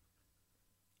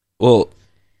 Well,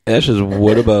 Ashes,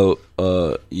 what about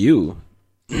you?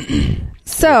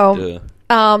 So,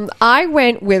 I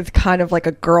went with kind of like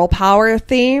a girl power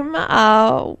theme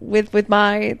with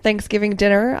my Thanksgiving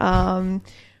dinner.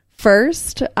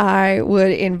 First, I would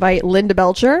invite Linda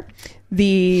Belcher,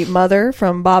 the mother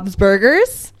from Bob's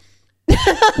Burgers.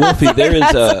 Wolfie, there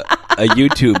is a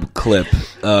YouTube clip.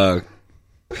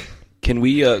 Can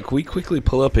we quickly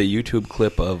pull up a YouTube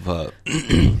clip of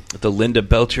the Linda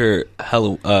Belcher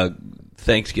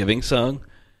Thanksgiving song?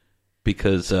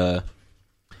 Because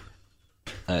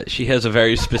she has a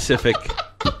very specific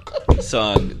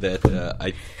song that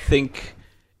I think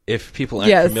if people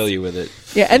aren't familiar with it.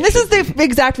 Yeah, and this is the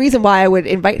exact reason why I would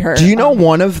invite her. Do you know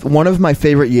one of my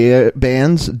favorite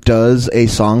bands does a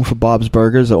song for Bob's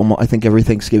Burgers almost, I think every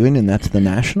Thanksgiving, and that's The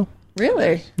National?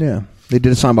 Really? Yeah. They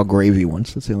did a song about gravy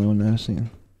once. That's the only one I've seen.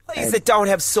 Plays that don't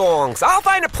have songs. I'll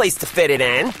find a place to fit it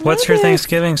in. What's your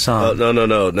Thanksgiving song?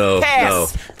 No.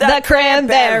 Pass. The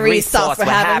cranberry sauce. We're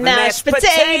having mashed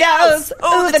potatoes.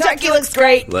 Ooh, the turkey looks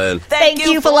great. Lynn. Thank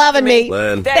you for loving me.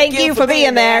 Lynn. Thank you for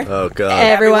being there. Oh, God.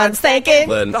 Everyone's thanking.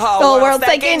 Lynn. The whole world's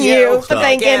thanking you for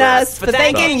thanking us for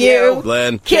thanking you.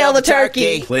 Lynn. Kill the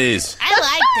turkey. Please. I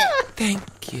liked it.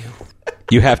 Thank you.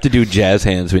 You have to do jazz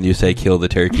hands when you say "kill the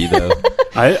turkey," though.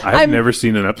 I've never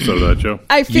seen an episode of that show.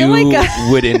 I feel you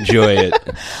like would enjoy it.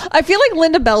 I feel like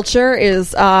Linda Belcher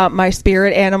is my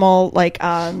spirit animal. Like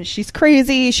she's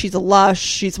crazy, she's a lush,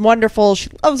 she's wonderful, she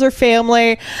loves her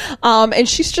family, and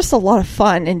she's just a lot of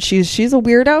fun. And she's a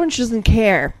weirdo and she doesn't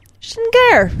care. she didn't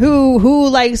care who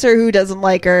likes her, who doesn't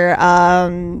like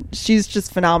her. She's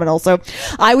just phenomenal. So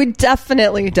I would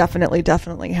definitely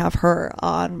have her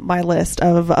on my list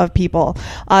of people.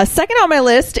 Second on my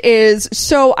list is,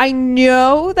 so I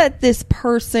know that this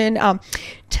person,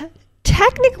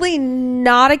 technically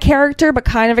not a character, but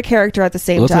kind of a character at the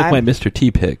same Looks time. like my Mr. T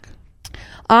pick.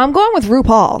 I'm going with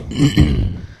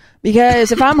RuPaul.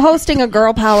 Because if I'm hosting a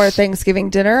girl power Thanksgiving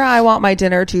dinner, I want my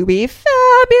dinner to be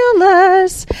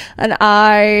fabulous. And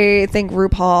I think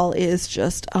RuPaul is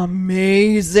just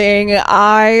amazing.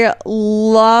 I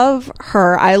love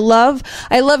her. I love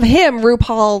him,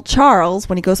 RuPaul Charles,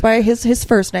 when he goes by his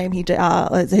first name.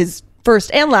 His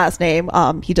first and last name.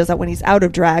 He does that when he's out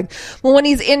of drag. Well, when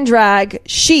he's in drag,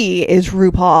 she is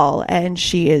RuPaul, and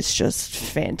she is just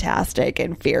fantastic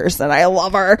and fierce, and I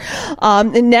love her.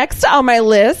 Next on my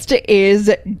list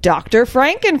is Dr.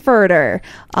 Frankenfurter.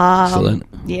 Excellent.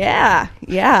 Yeah.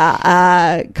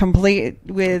 Complete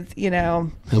with,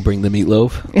 He'll bring the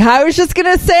meatloaf. I was just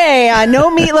gonna say,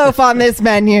 no meatloaf on this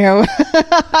menu.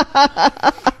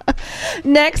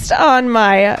 Next on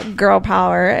my girl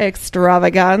power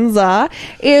extravaganza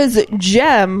is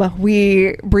Jem.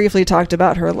 We briefly talked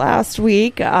about her last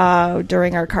week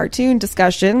during our cartoon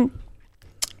discussion,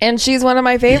 and she's one of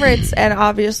my favorites. And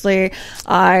obviously,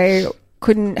 I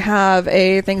couldn't have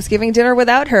a Thanksgiving dinner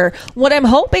without her. What I'm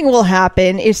hoping will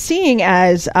happen is, seeing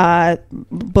as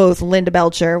both Linda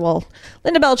Belcher,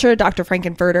 Dr.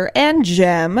 Frankenfurter, and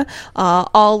Jem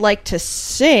all like to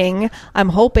sing, I'm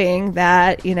hoping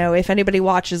that, if anybody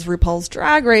watches RuPaul's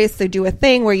Drag Race, they do a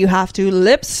thing where you have to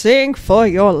lip sync for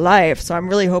your life. So I'm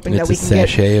really hoping that we can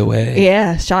sashay away.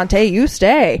 Yeah, Shantae, you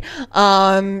stay.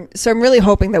 So I'm really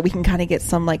hoping that we can kind of get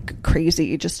some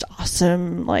crazy, just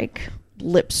awesome,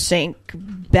 lip sync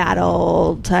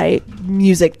battle type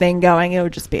music thing going. It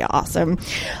would just be awesome.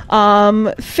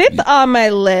 Fifth on my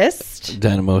list,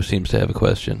 Dynamo seems to have a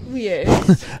question.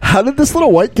 Yes. How did this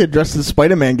little white kid dressed as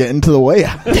Spider-Man get into the way?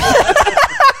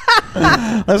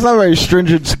 That's not very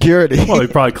stringent security. Well, he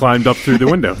probably climbed up through the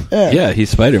window. Yeah,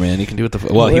 he's Spider-Man. He can do it. He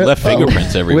left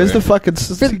fingerprints everywhere. Where's the fucking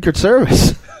Secret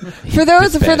Service? For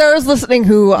those listening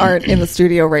who aren't in the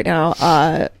studio right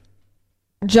now,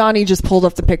 Johnny just pulled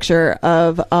up the picture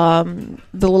of the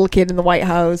little kid in the White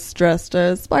House dressed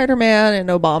as Spider-Man, and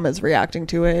Obama's reacting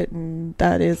to it, and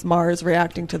that is Mars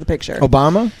reacting to the picture.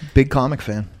 Obama, big comic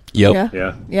fan. Yep.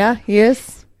 Yeah, he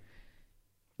is.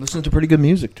 Listens to pretty good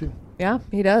music too. Yeah,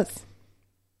 he does.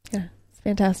 Yeah, it's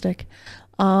fantastic.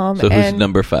 So who's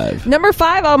number 5? Number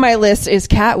 5 on my list is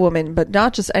Catwoman, but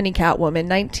not just any Catwoman.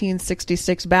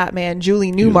 1966 Batman,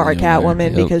 Julie Newmar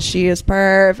Catwoman, because she is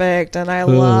perfect, and I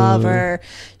love her.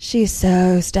 She's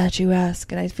so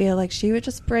statuesque, and I feel like she would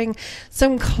just bring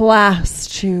some class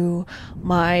to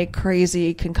my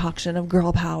crazy concoction of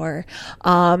girl power.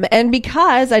 And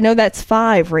because I know that's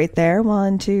 5 right there.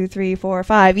 1, 2, 3, 4,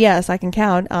 5. Yes, I can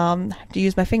count. I have to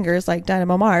use my fingers like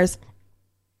Dynamo Mars.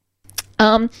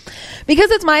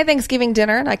 Because it's my Thanksgiving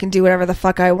dinner and I can do whatever the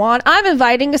fuck I want, I'm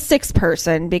inviting a 6th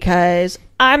person because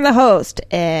I'm the host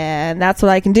and that's what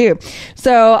I can do.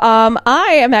 So,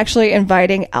 I am actually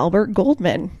inviting Albert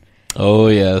Goldman. Oh,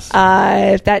 yes.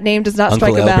 If that name does not Uncle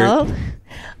strike a Albert.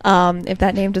 bell, if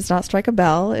that name does not strike a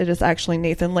bell, it is actually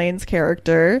Nathan Lane's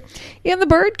character in The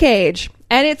Birdcage.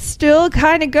 And it still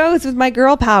kind of goes with my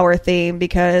girl power theme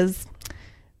because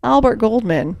Albert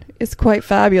Goldman is quite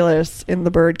fabulous in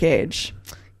The Birdcage.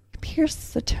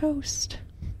 Pierce the toast.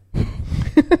 You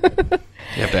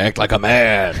have to act like a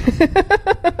man.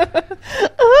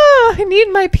 I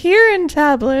need my Pirin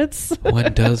tablets.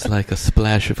 One does like a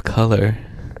splash of color.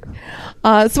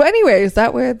 So anyways,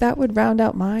 that would round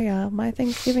out my my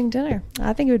Thanksgiving dinner.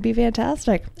 I think it would be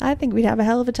fantastic. I think we'd have a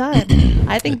hell of a time.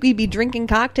 I think we'd be drinking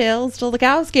cocktails till the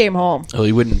cows came home. Well,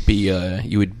 you wouldn't be.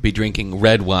 You would be drinking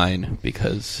red wine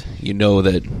because you know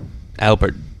that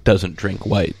Albert doesn't drink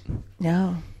white.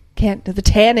 No, can't. The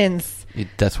tannins.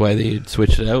 That's why they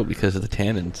switched it out, because of the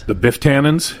tannins. The Biff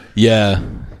tannins? Yeah.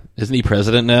 Isn't he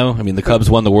president now? I mean, the Cubs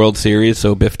won the World Series,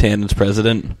 so Biff Tannen's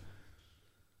president. I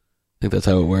think that's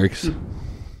how it works.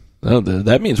 Well,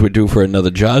 that means we're due for another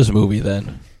Jaws movie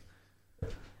then.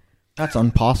 That's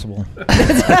impossible.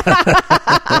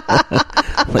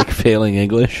 Like failing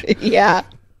English? Yeah.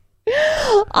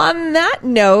 On that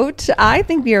note, I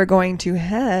think we are going to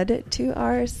head to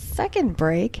our second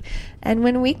break. And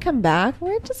when we come back,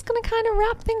 we're just going to kind of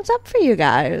wrap things up for you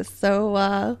guys.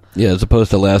 So, yeah, as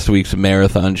opposed to last week's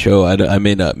marathon show, I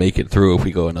may not make it through if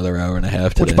we go another hour and a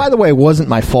half today. Which, by the way, wasn't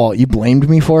my fault. You blamed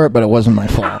me for it, but it wasn't my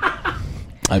fault.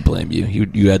 I blame you.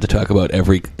 You had to talk about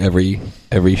every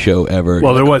show ever.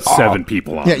 Well, there was 7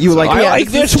 people on. Yeah, you were like, I like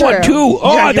this one too.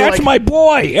 Oh, Yeah, that's like- my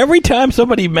boy. Every time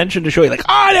somebody mentioned a show, you're like,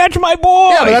 that's my boy.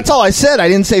 Yeah, but that's all I said. I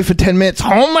didn't say for 10 minutes,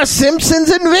 Homer Simpson's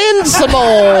invincible.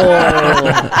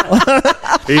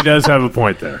 He does have a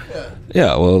point there.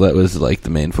 Yeah, well, that was like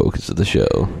the main focus of the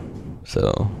show.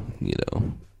 So,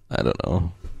 I don't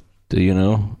know. Do you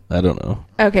know? I don't know.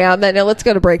 Okay, on that note, let's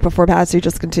go to break before Patsy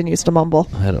just continues to mumble.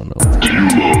 I don't know. Do you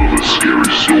love a scary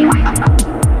story?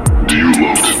 Do you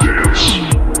love to dance?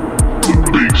 The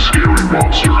Big Scary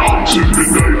Monster Hunts in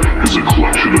Midnight is a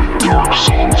collection of dark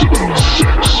songs about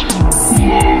sex,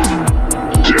 love,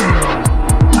 death,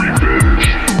 revenge,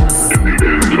 and the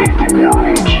end of the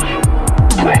world.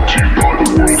 Brought to you by the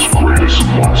world's greatest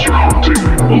monster hunting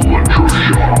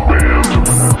electroshock band,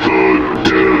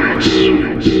 the Deadites.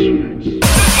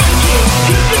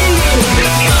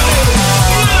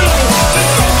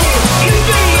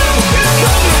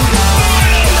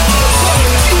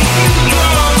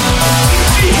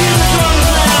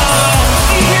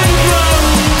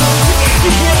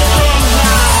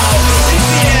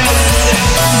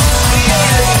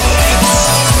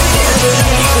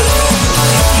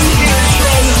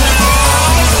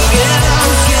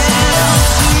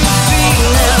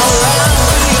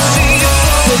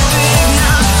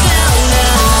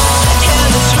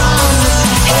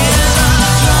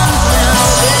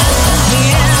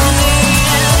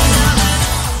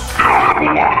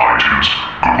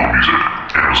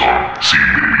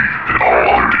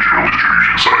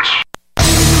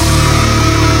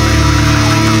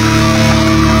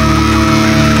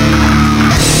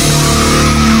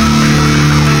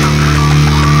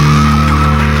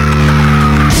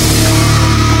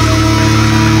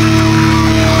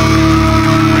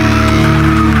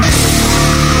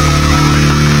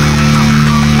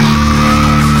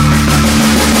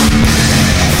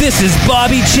 This is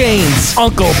Bobby Chains,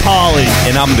 Uncle Polly,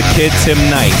 and I'm the kid Tim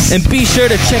Nice. And be sure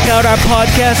to check out our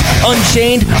podcast,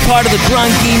 Unchained, part of the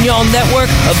Grand Guignol Network,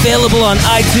 available on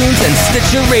iTunes and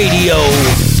Stitcher Radio.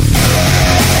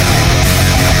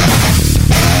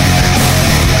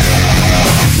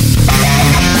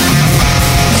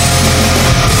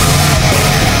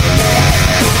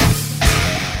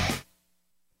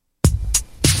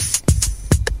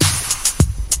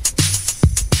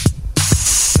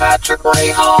 Patrick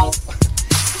Rahal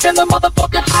in the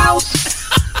motherfucking house.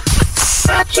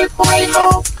 Patrick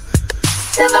Rahal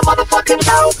in the motherfucking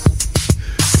house.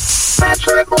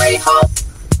 Patrick Rahal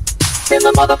in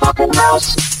the motherfucking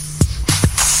house.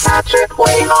 Patrick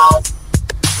Rahal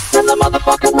in the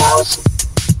motherfucking house.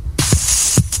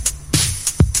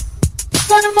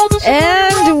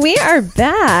 And we are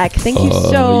back. Thank you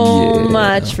so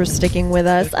much for sticking with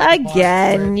us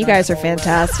again. You guys are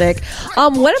fantastic.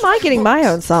 When am I getting my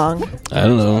own song? I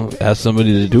don't know. Ask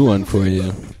somebody to do one for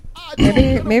you.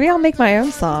 Maybe I'll make my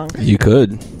own song. You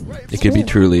could. It could be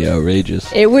truly outrageous.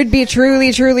 It would be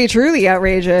truly, truly, truly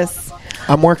outrageous.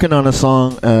 I'm working on a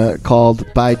song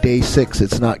called By Day 6,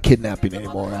 It's Not Kidnapping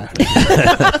Anymore.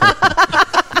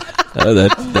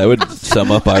 That would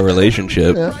sum up our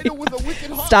relationship. Yeah.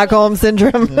 Stockholm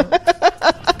Syndrome.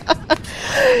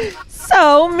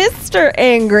 So, Mr.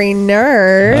 Angry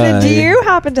Nerd, do you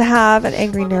happen to have an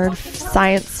Angry Nerd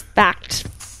science fact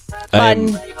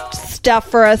fun stuff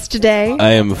for us today? I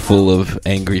am full of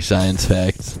angry science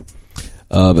facts.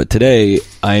 But today,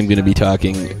 I am going to be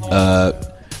talking...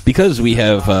 because we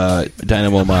have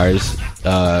Dynamo Mars,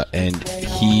 and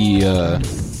he...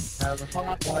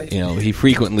 he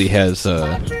frequently has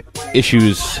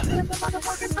issues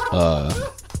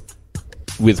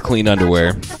with clean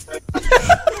underwear.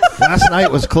 Last night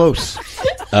was close.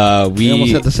 We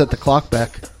almost had to set the clock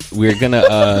back. We're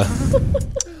gonna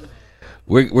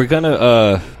we're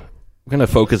gonna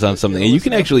focus on something. And you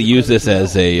can actually use this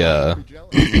as a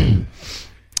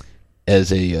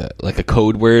like a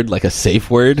code word, like a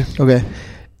safe word. Okay.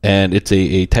 And it's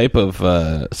a type of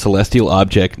celestial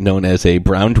object known as a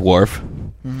brown dwarf.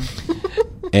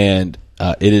 And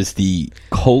it is the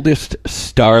coldest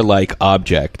star-like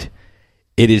object.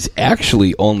 It is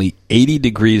actually only 80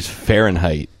 degrees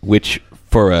Fahrenheit, which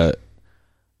for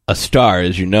a star,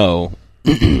 as you know,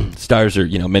 stars are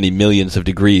many millions of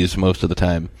degrees most of the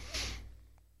time.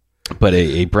 But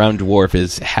a brown dwarf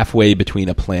is halfway between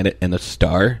a planet and a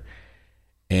star.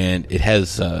 And it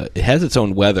has its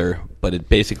own weather, but it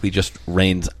basically just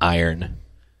rains iron,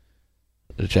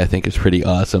 which I think is pretty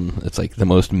awesome. It's like the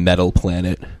most metal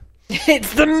planet.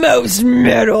 It's the most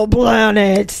metal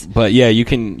planet. But yeah, you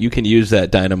can use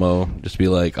that dynamo. Just be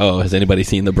like, oh, has anybody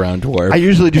seen the brown dwarf? I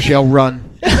usually just yell run.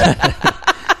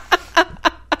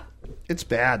 It's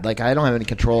bad. Like, I don't have any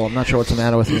control. I'm not sure what's the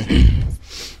matter with me.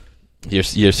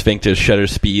 Your sphincter shutter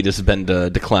speed has been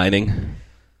declining.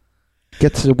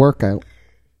 Gets the workout.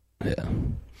 Yeah.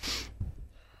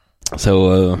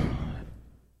 So,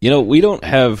 we don't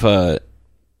have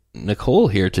Nicole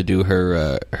here to do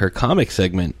her comic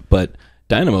segment, but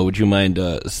Dynamo, would you mind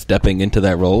stepping into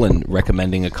that role and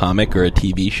recommending a comic or a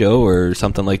TV show or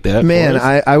something like that? Man,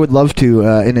 I would love to.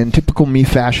 In typical me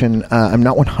fashion, I'm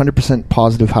not 100%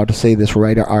 positive how to say this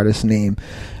writer-artist name,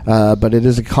 but it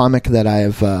is a comic that I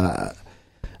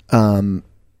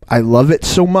love it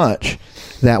so much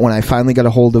that when I finally got a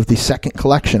hold of the second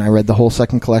collection, I read the whole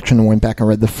second collection and went back and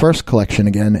read the first collection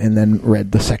again and then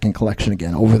read the second collection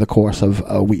again over the course of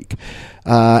a week.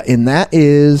 And that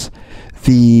is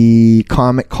the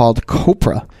comic called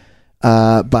Copra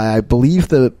by, I believe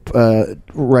the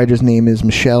writer's name is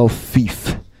Michelle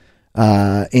Fief.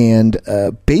 And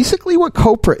basically what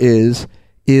Copra is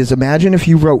imagine if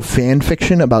you wrote fan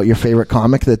fiction about your favorite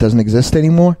comic that doesn't exist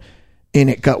anymore, and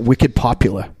it got wicked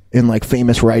popular, and like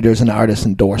famous writers and artists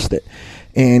endorsed it.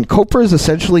 And Copra is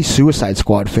essentially Suicide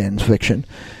Squad fan fiction.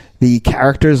 The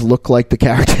characters look like the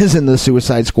characters in the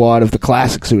Suicide Squad of the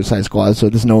classic Suicide Squad, so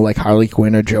there's no like Harley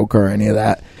Quinn or Joker or any of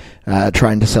that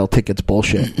trying to sell tickets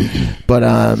bullshit. But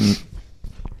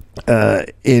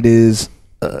it is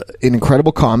an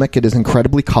incredible comic. It is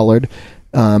incredibly colored.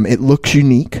 It looks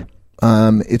unique.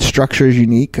 Its structure is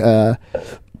unique.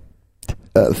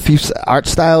 Fief's art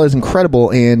style is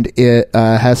incredible, and it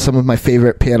has some of my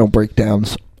favorite panel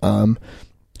breakdowns.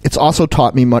 It's also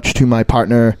taught me, much to my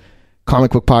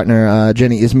comic book partner,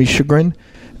 Jenny Ismy's chagrin,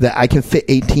 that I can fit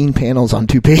 18 panels on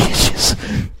 2 pages.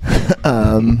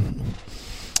 I'm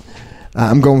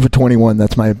going for 21.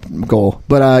 That's my goal.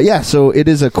 But yeah, so it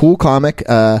is a cool comic.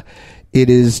 It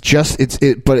is just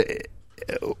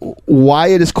why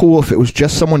it is cool, if it was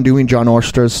just someone doing John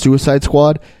Ostra's Suicide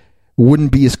Squad,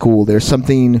 wouldn't be as cool. There's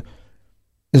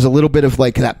a little bit of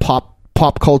like that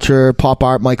pop culture, pop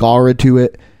art Mike Allred to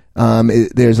it.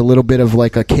 There's a little bit of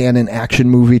like a canon action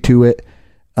movie to it,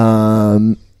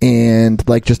 and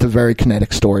like just a very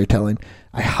kinetic storytelling.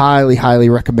 I highly, highly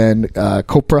recommend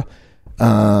Copra.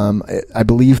 I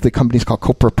believe the company's called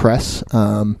Copra Press.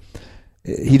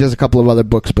 He does a couple of other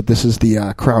books, but this is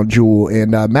the crown jewel.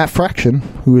 And Matt Fraction,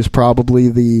 who is probably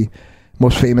the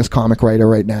most famous comic writer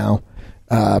right now,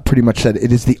 pretty much said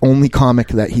it is the only comic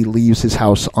that he leaves his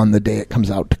house on the day it comes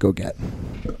out to go get.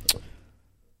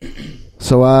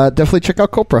 So definitely check out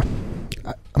Copra.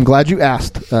 I'm glad you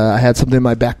asked. I had something in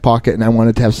my back pocket, and I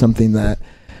wanted to have something that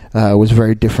was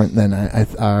very different than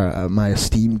my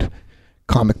esteemed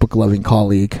comic book loving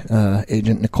colleague,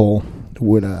 Agent Nicole,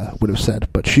 would have said.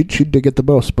 But she'd dig it the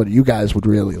most. But you guys would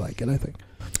really like it, I think.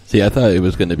 See, I thought it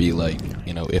was going to be like,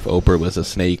 if Oprah was a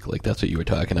snake, like that's what you were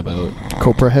talking about.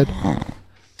 Copra head.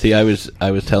 See, I was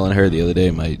telling her the other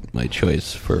day my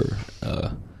choice for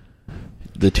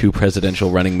the 2 presidential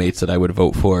running mates that I would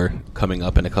vote for coming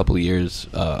up in a couple of years.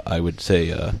 I would say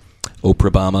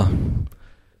Oprah Obama,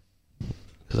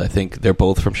 because I think they're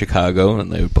both from Chicago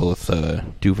and they would both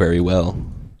do very well.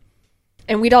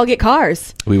 And we'd all get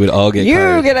cars. We would all get cars.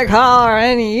 You get a car,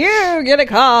 and you get a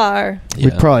car. Yeah.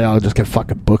 We'd probably all just get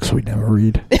fucking books we'd never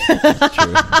read.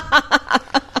 True.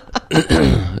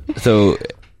 So,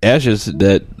 Ashes,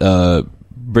 that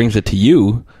brings it to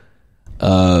you.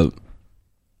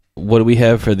 What do we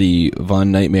have for the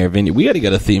Von Nightmare Vineyard? We got to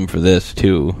get a theme for this,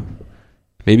 too.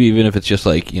 Maybe even if it's just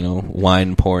like,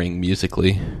 wine pouring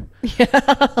musically. Yeah.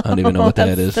 I don't even know what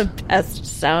that is. That's the best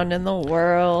sound in the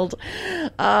world.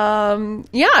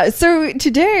 Yeah, so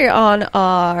today on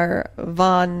our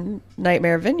Von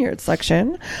Nightmare Vineyard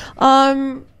section,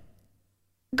 going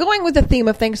with the theme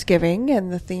of Thanksgiving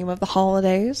and the theme of the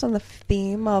holidays and the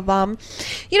theme of,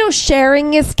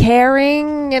 sharing is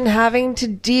caring and having to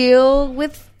deal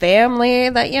with family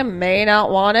that you may not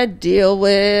want to deal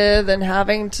with and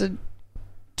having to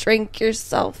drink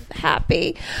yourself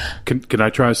happy. Can I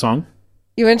try a song?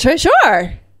 You want to try?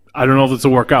 Sure. I don't know if it's a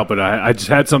workout, but I just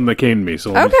had something that came to me,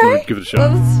 so let me give it a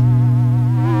shot.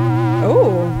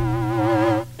 Oh.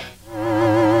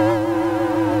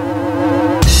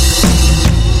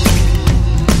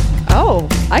 Oh,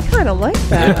 I kind of like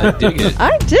that. Yeah, I dig it.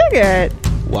 I dig it.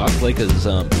 Walk like a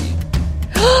zombie.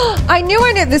 I knew.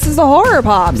 This is the horror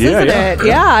pops, isn't it?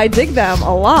 Yeah, I dig them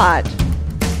a lot.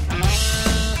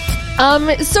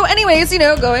 So anyways,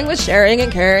 going with sharing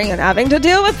and caring and having to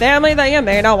deal with family that you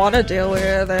may not want to deal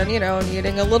with and,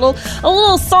 needing a little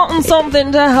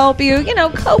something to help you,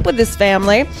 cope with this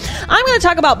family. I'm going to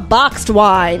talk about boxed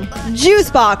wine, juice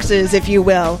boxes, if you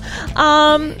will.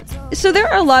 So there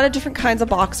are a lot of different kinds of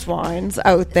boxed wines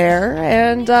out there,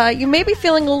 and you may be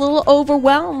feeling a little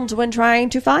overwhelmed when trying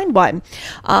to find one.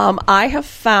 I have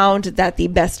found that the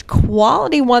best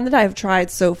quality one that I've tried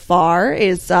so far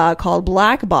is called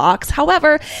Black Box.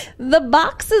 However, the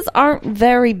boxes aren't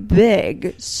very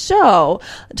big. So,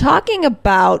 talking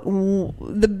about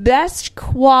the best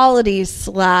quality /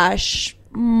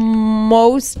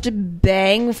 most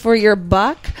bang for your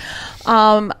buck,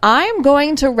 I'm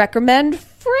going to recommend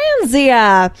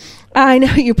Franzia. I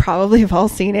know you probably have all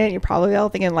seen it. You're probably all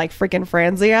thinking like freaking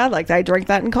Franzia. Like I drank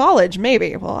that in college,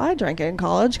 maybe. Well, I drank it in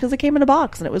college because it came in a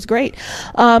box and it was great.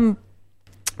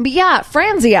 But yeah,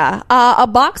 Franzia. A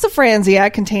box of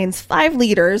Franzia contains 5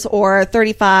 liters or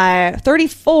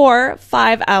 34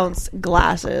 5-ounce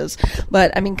glasses.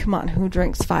 But I mean, come on, who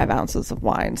drinks 5 ounces of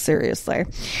wine? Seriously.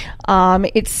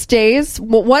 It stays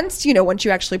once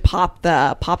you actually pop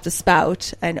the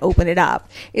spout and open it up,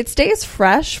 it stays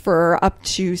fresh for up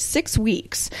to 6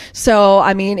 weeks. So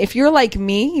I mean, if you're like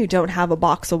me, you don't have a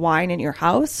box of wine in your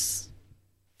house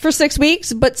for 6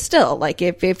 weeks, but still, like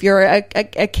if you're a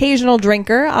occasional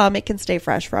drinker, it can stay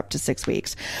fresh for up to 6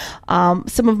 weeks.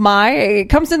 It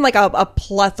comes in like a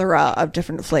plethora of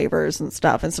different flavors and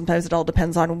stuff, and sometimes it all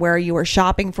depends on where you are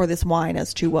shopping for this wine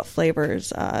as to what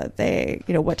flavors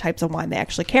what types of wine they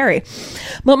actually carry.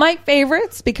 But my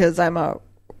favorites, because I'm a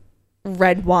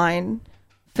red wine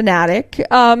fanatic,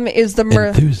 is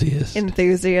the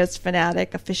enthusiast,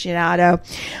 fanatic, aficionado.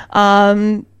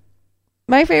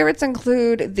 My favorites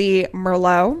include the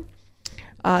Merlot,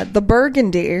 the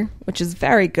Burgundy, which is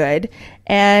very good,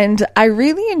 and I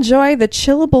really enjoy the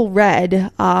Chillable Red,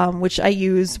 which I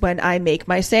use when I make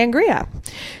my sangria.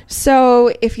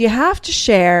 So if you have to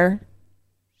share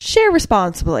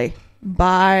responsibly.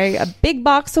 Buy a big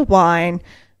box of wine.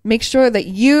 Make sure that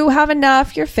you have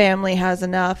enough, your family has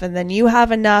enough, and then you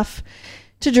have enough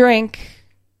to drink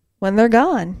when they're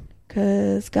gone.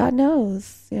 Because God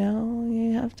knows,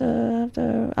 you have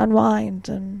to unwind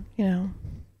and,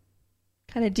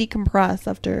 kind of decompress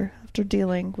after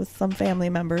dealing with some family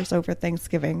members over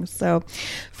Thanksgiving. So,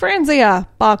 Franzia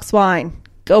box wine,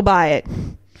 go buy it.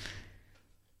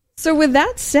 So with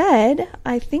that said,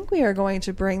 I think we are going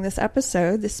to bring this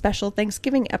special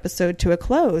Thanksgiving episode, to a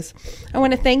close. I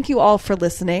want to thank you all for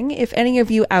listening. If any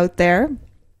of you out there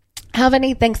have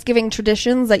any Thanksgiving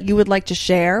traditions that you would like to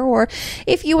share, or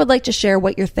if you would like to share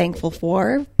what you're thankful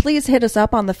for, please hit us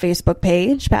up on the Facebook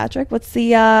page. Patrick, what's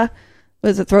the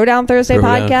Throwdown Thursday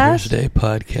podcast? Thursday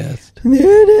podcast.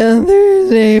 Throwdown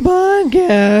Thursday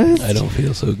podcast. I don't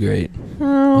feel so great.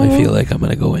 Oh. I feel like I'm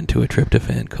going to go into a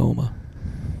tryptophan coma.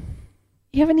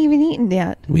 You haven't even eaten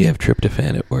yet. We have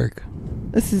tryptophan at work.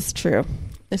 This is true.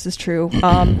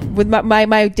 With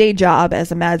my day job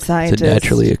as a mad scientist. It's a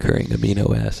naturally occurring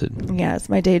amino acid. Yes,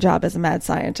 my day job as a mad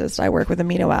scientist. I work with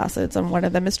amino acids, and one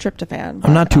of them is tryptophan.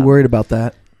 I'm not too worried about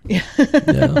that. Yeah.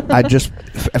 No.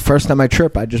 First time I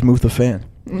trip, I just move the fan.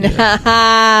 Yeah,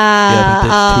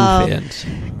 but there's 2 fans.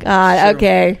 God,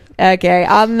 okay.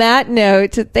 On that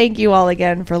note, thank you all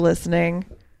again for listening.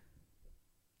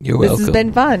 You're welcome. This has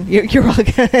been fun. You're welcome.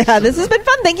 This has been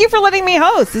fun. Thank you for letting me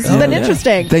host. This has been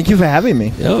interesting. Thank you for having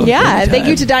me. And thank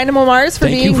you to Dynamo Mars for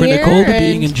being here. Thank you for Nicole for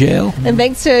being in jail. And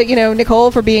thanks to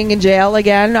Nicole for being in jail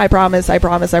again. I promise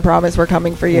we're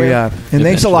coming for you. We are. And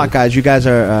thanks a lot, guys. You guys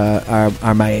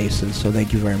are my aces. So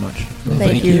thank you very much.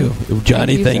 Thank you,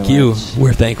 Johnny. Thank you.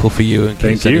 We're thankful for you. In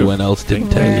case anyone else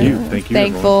didn't tell you. Thank you.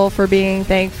 Thankful for being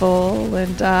thankful,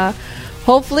 and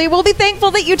hopefully we'll be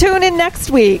thankful that you tune in next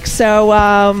week. So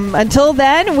until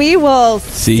then, we will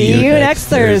see you next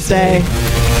Thursday.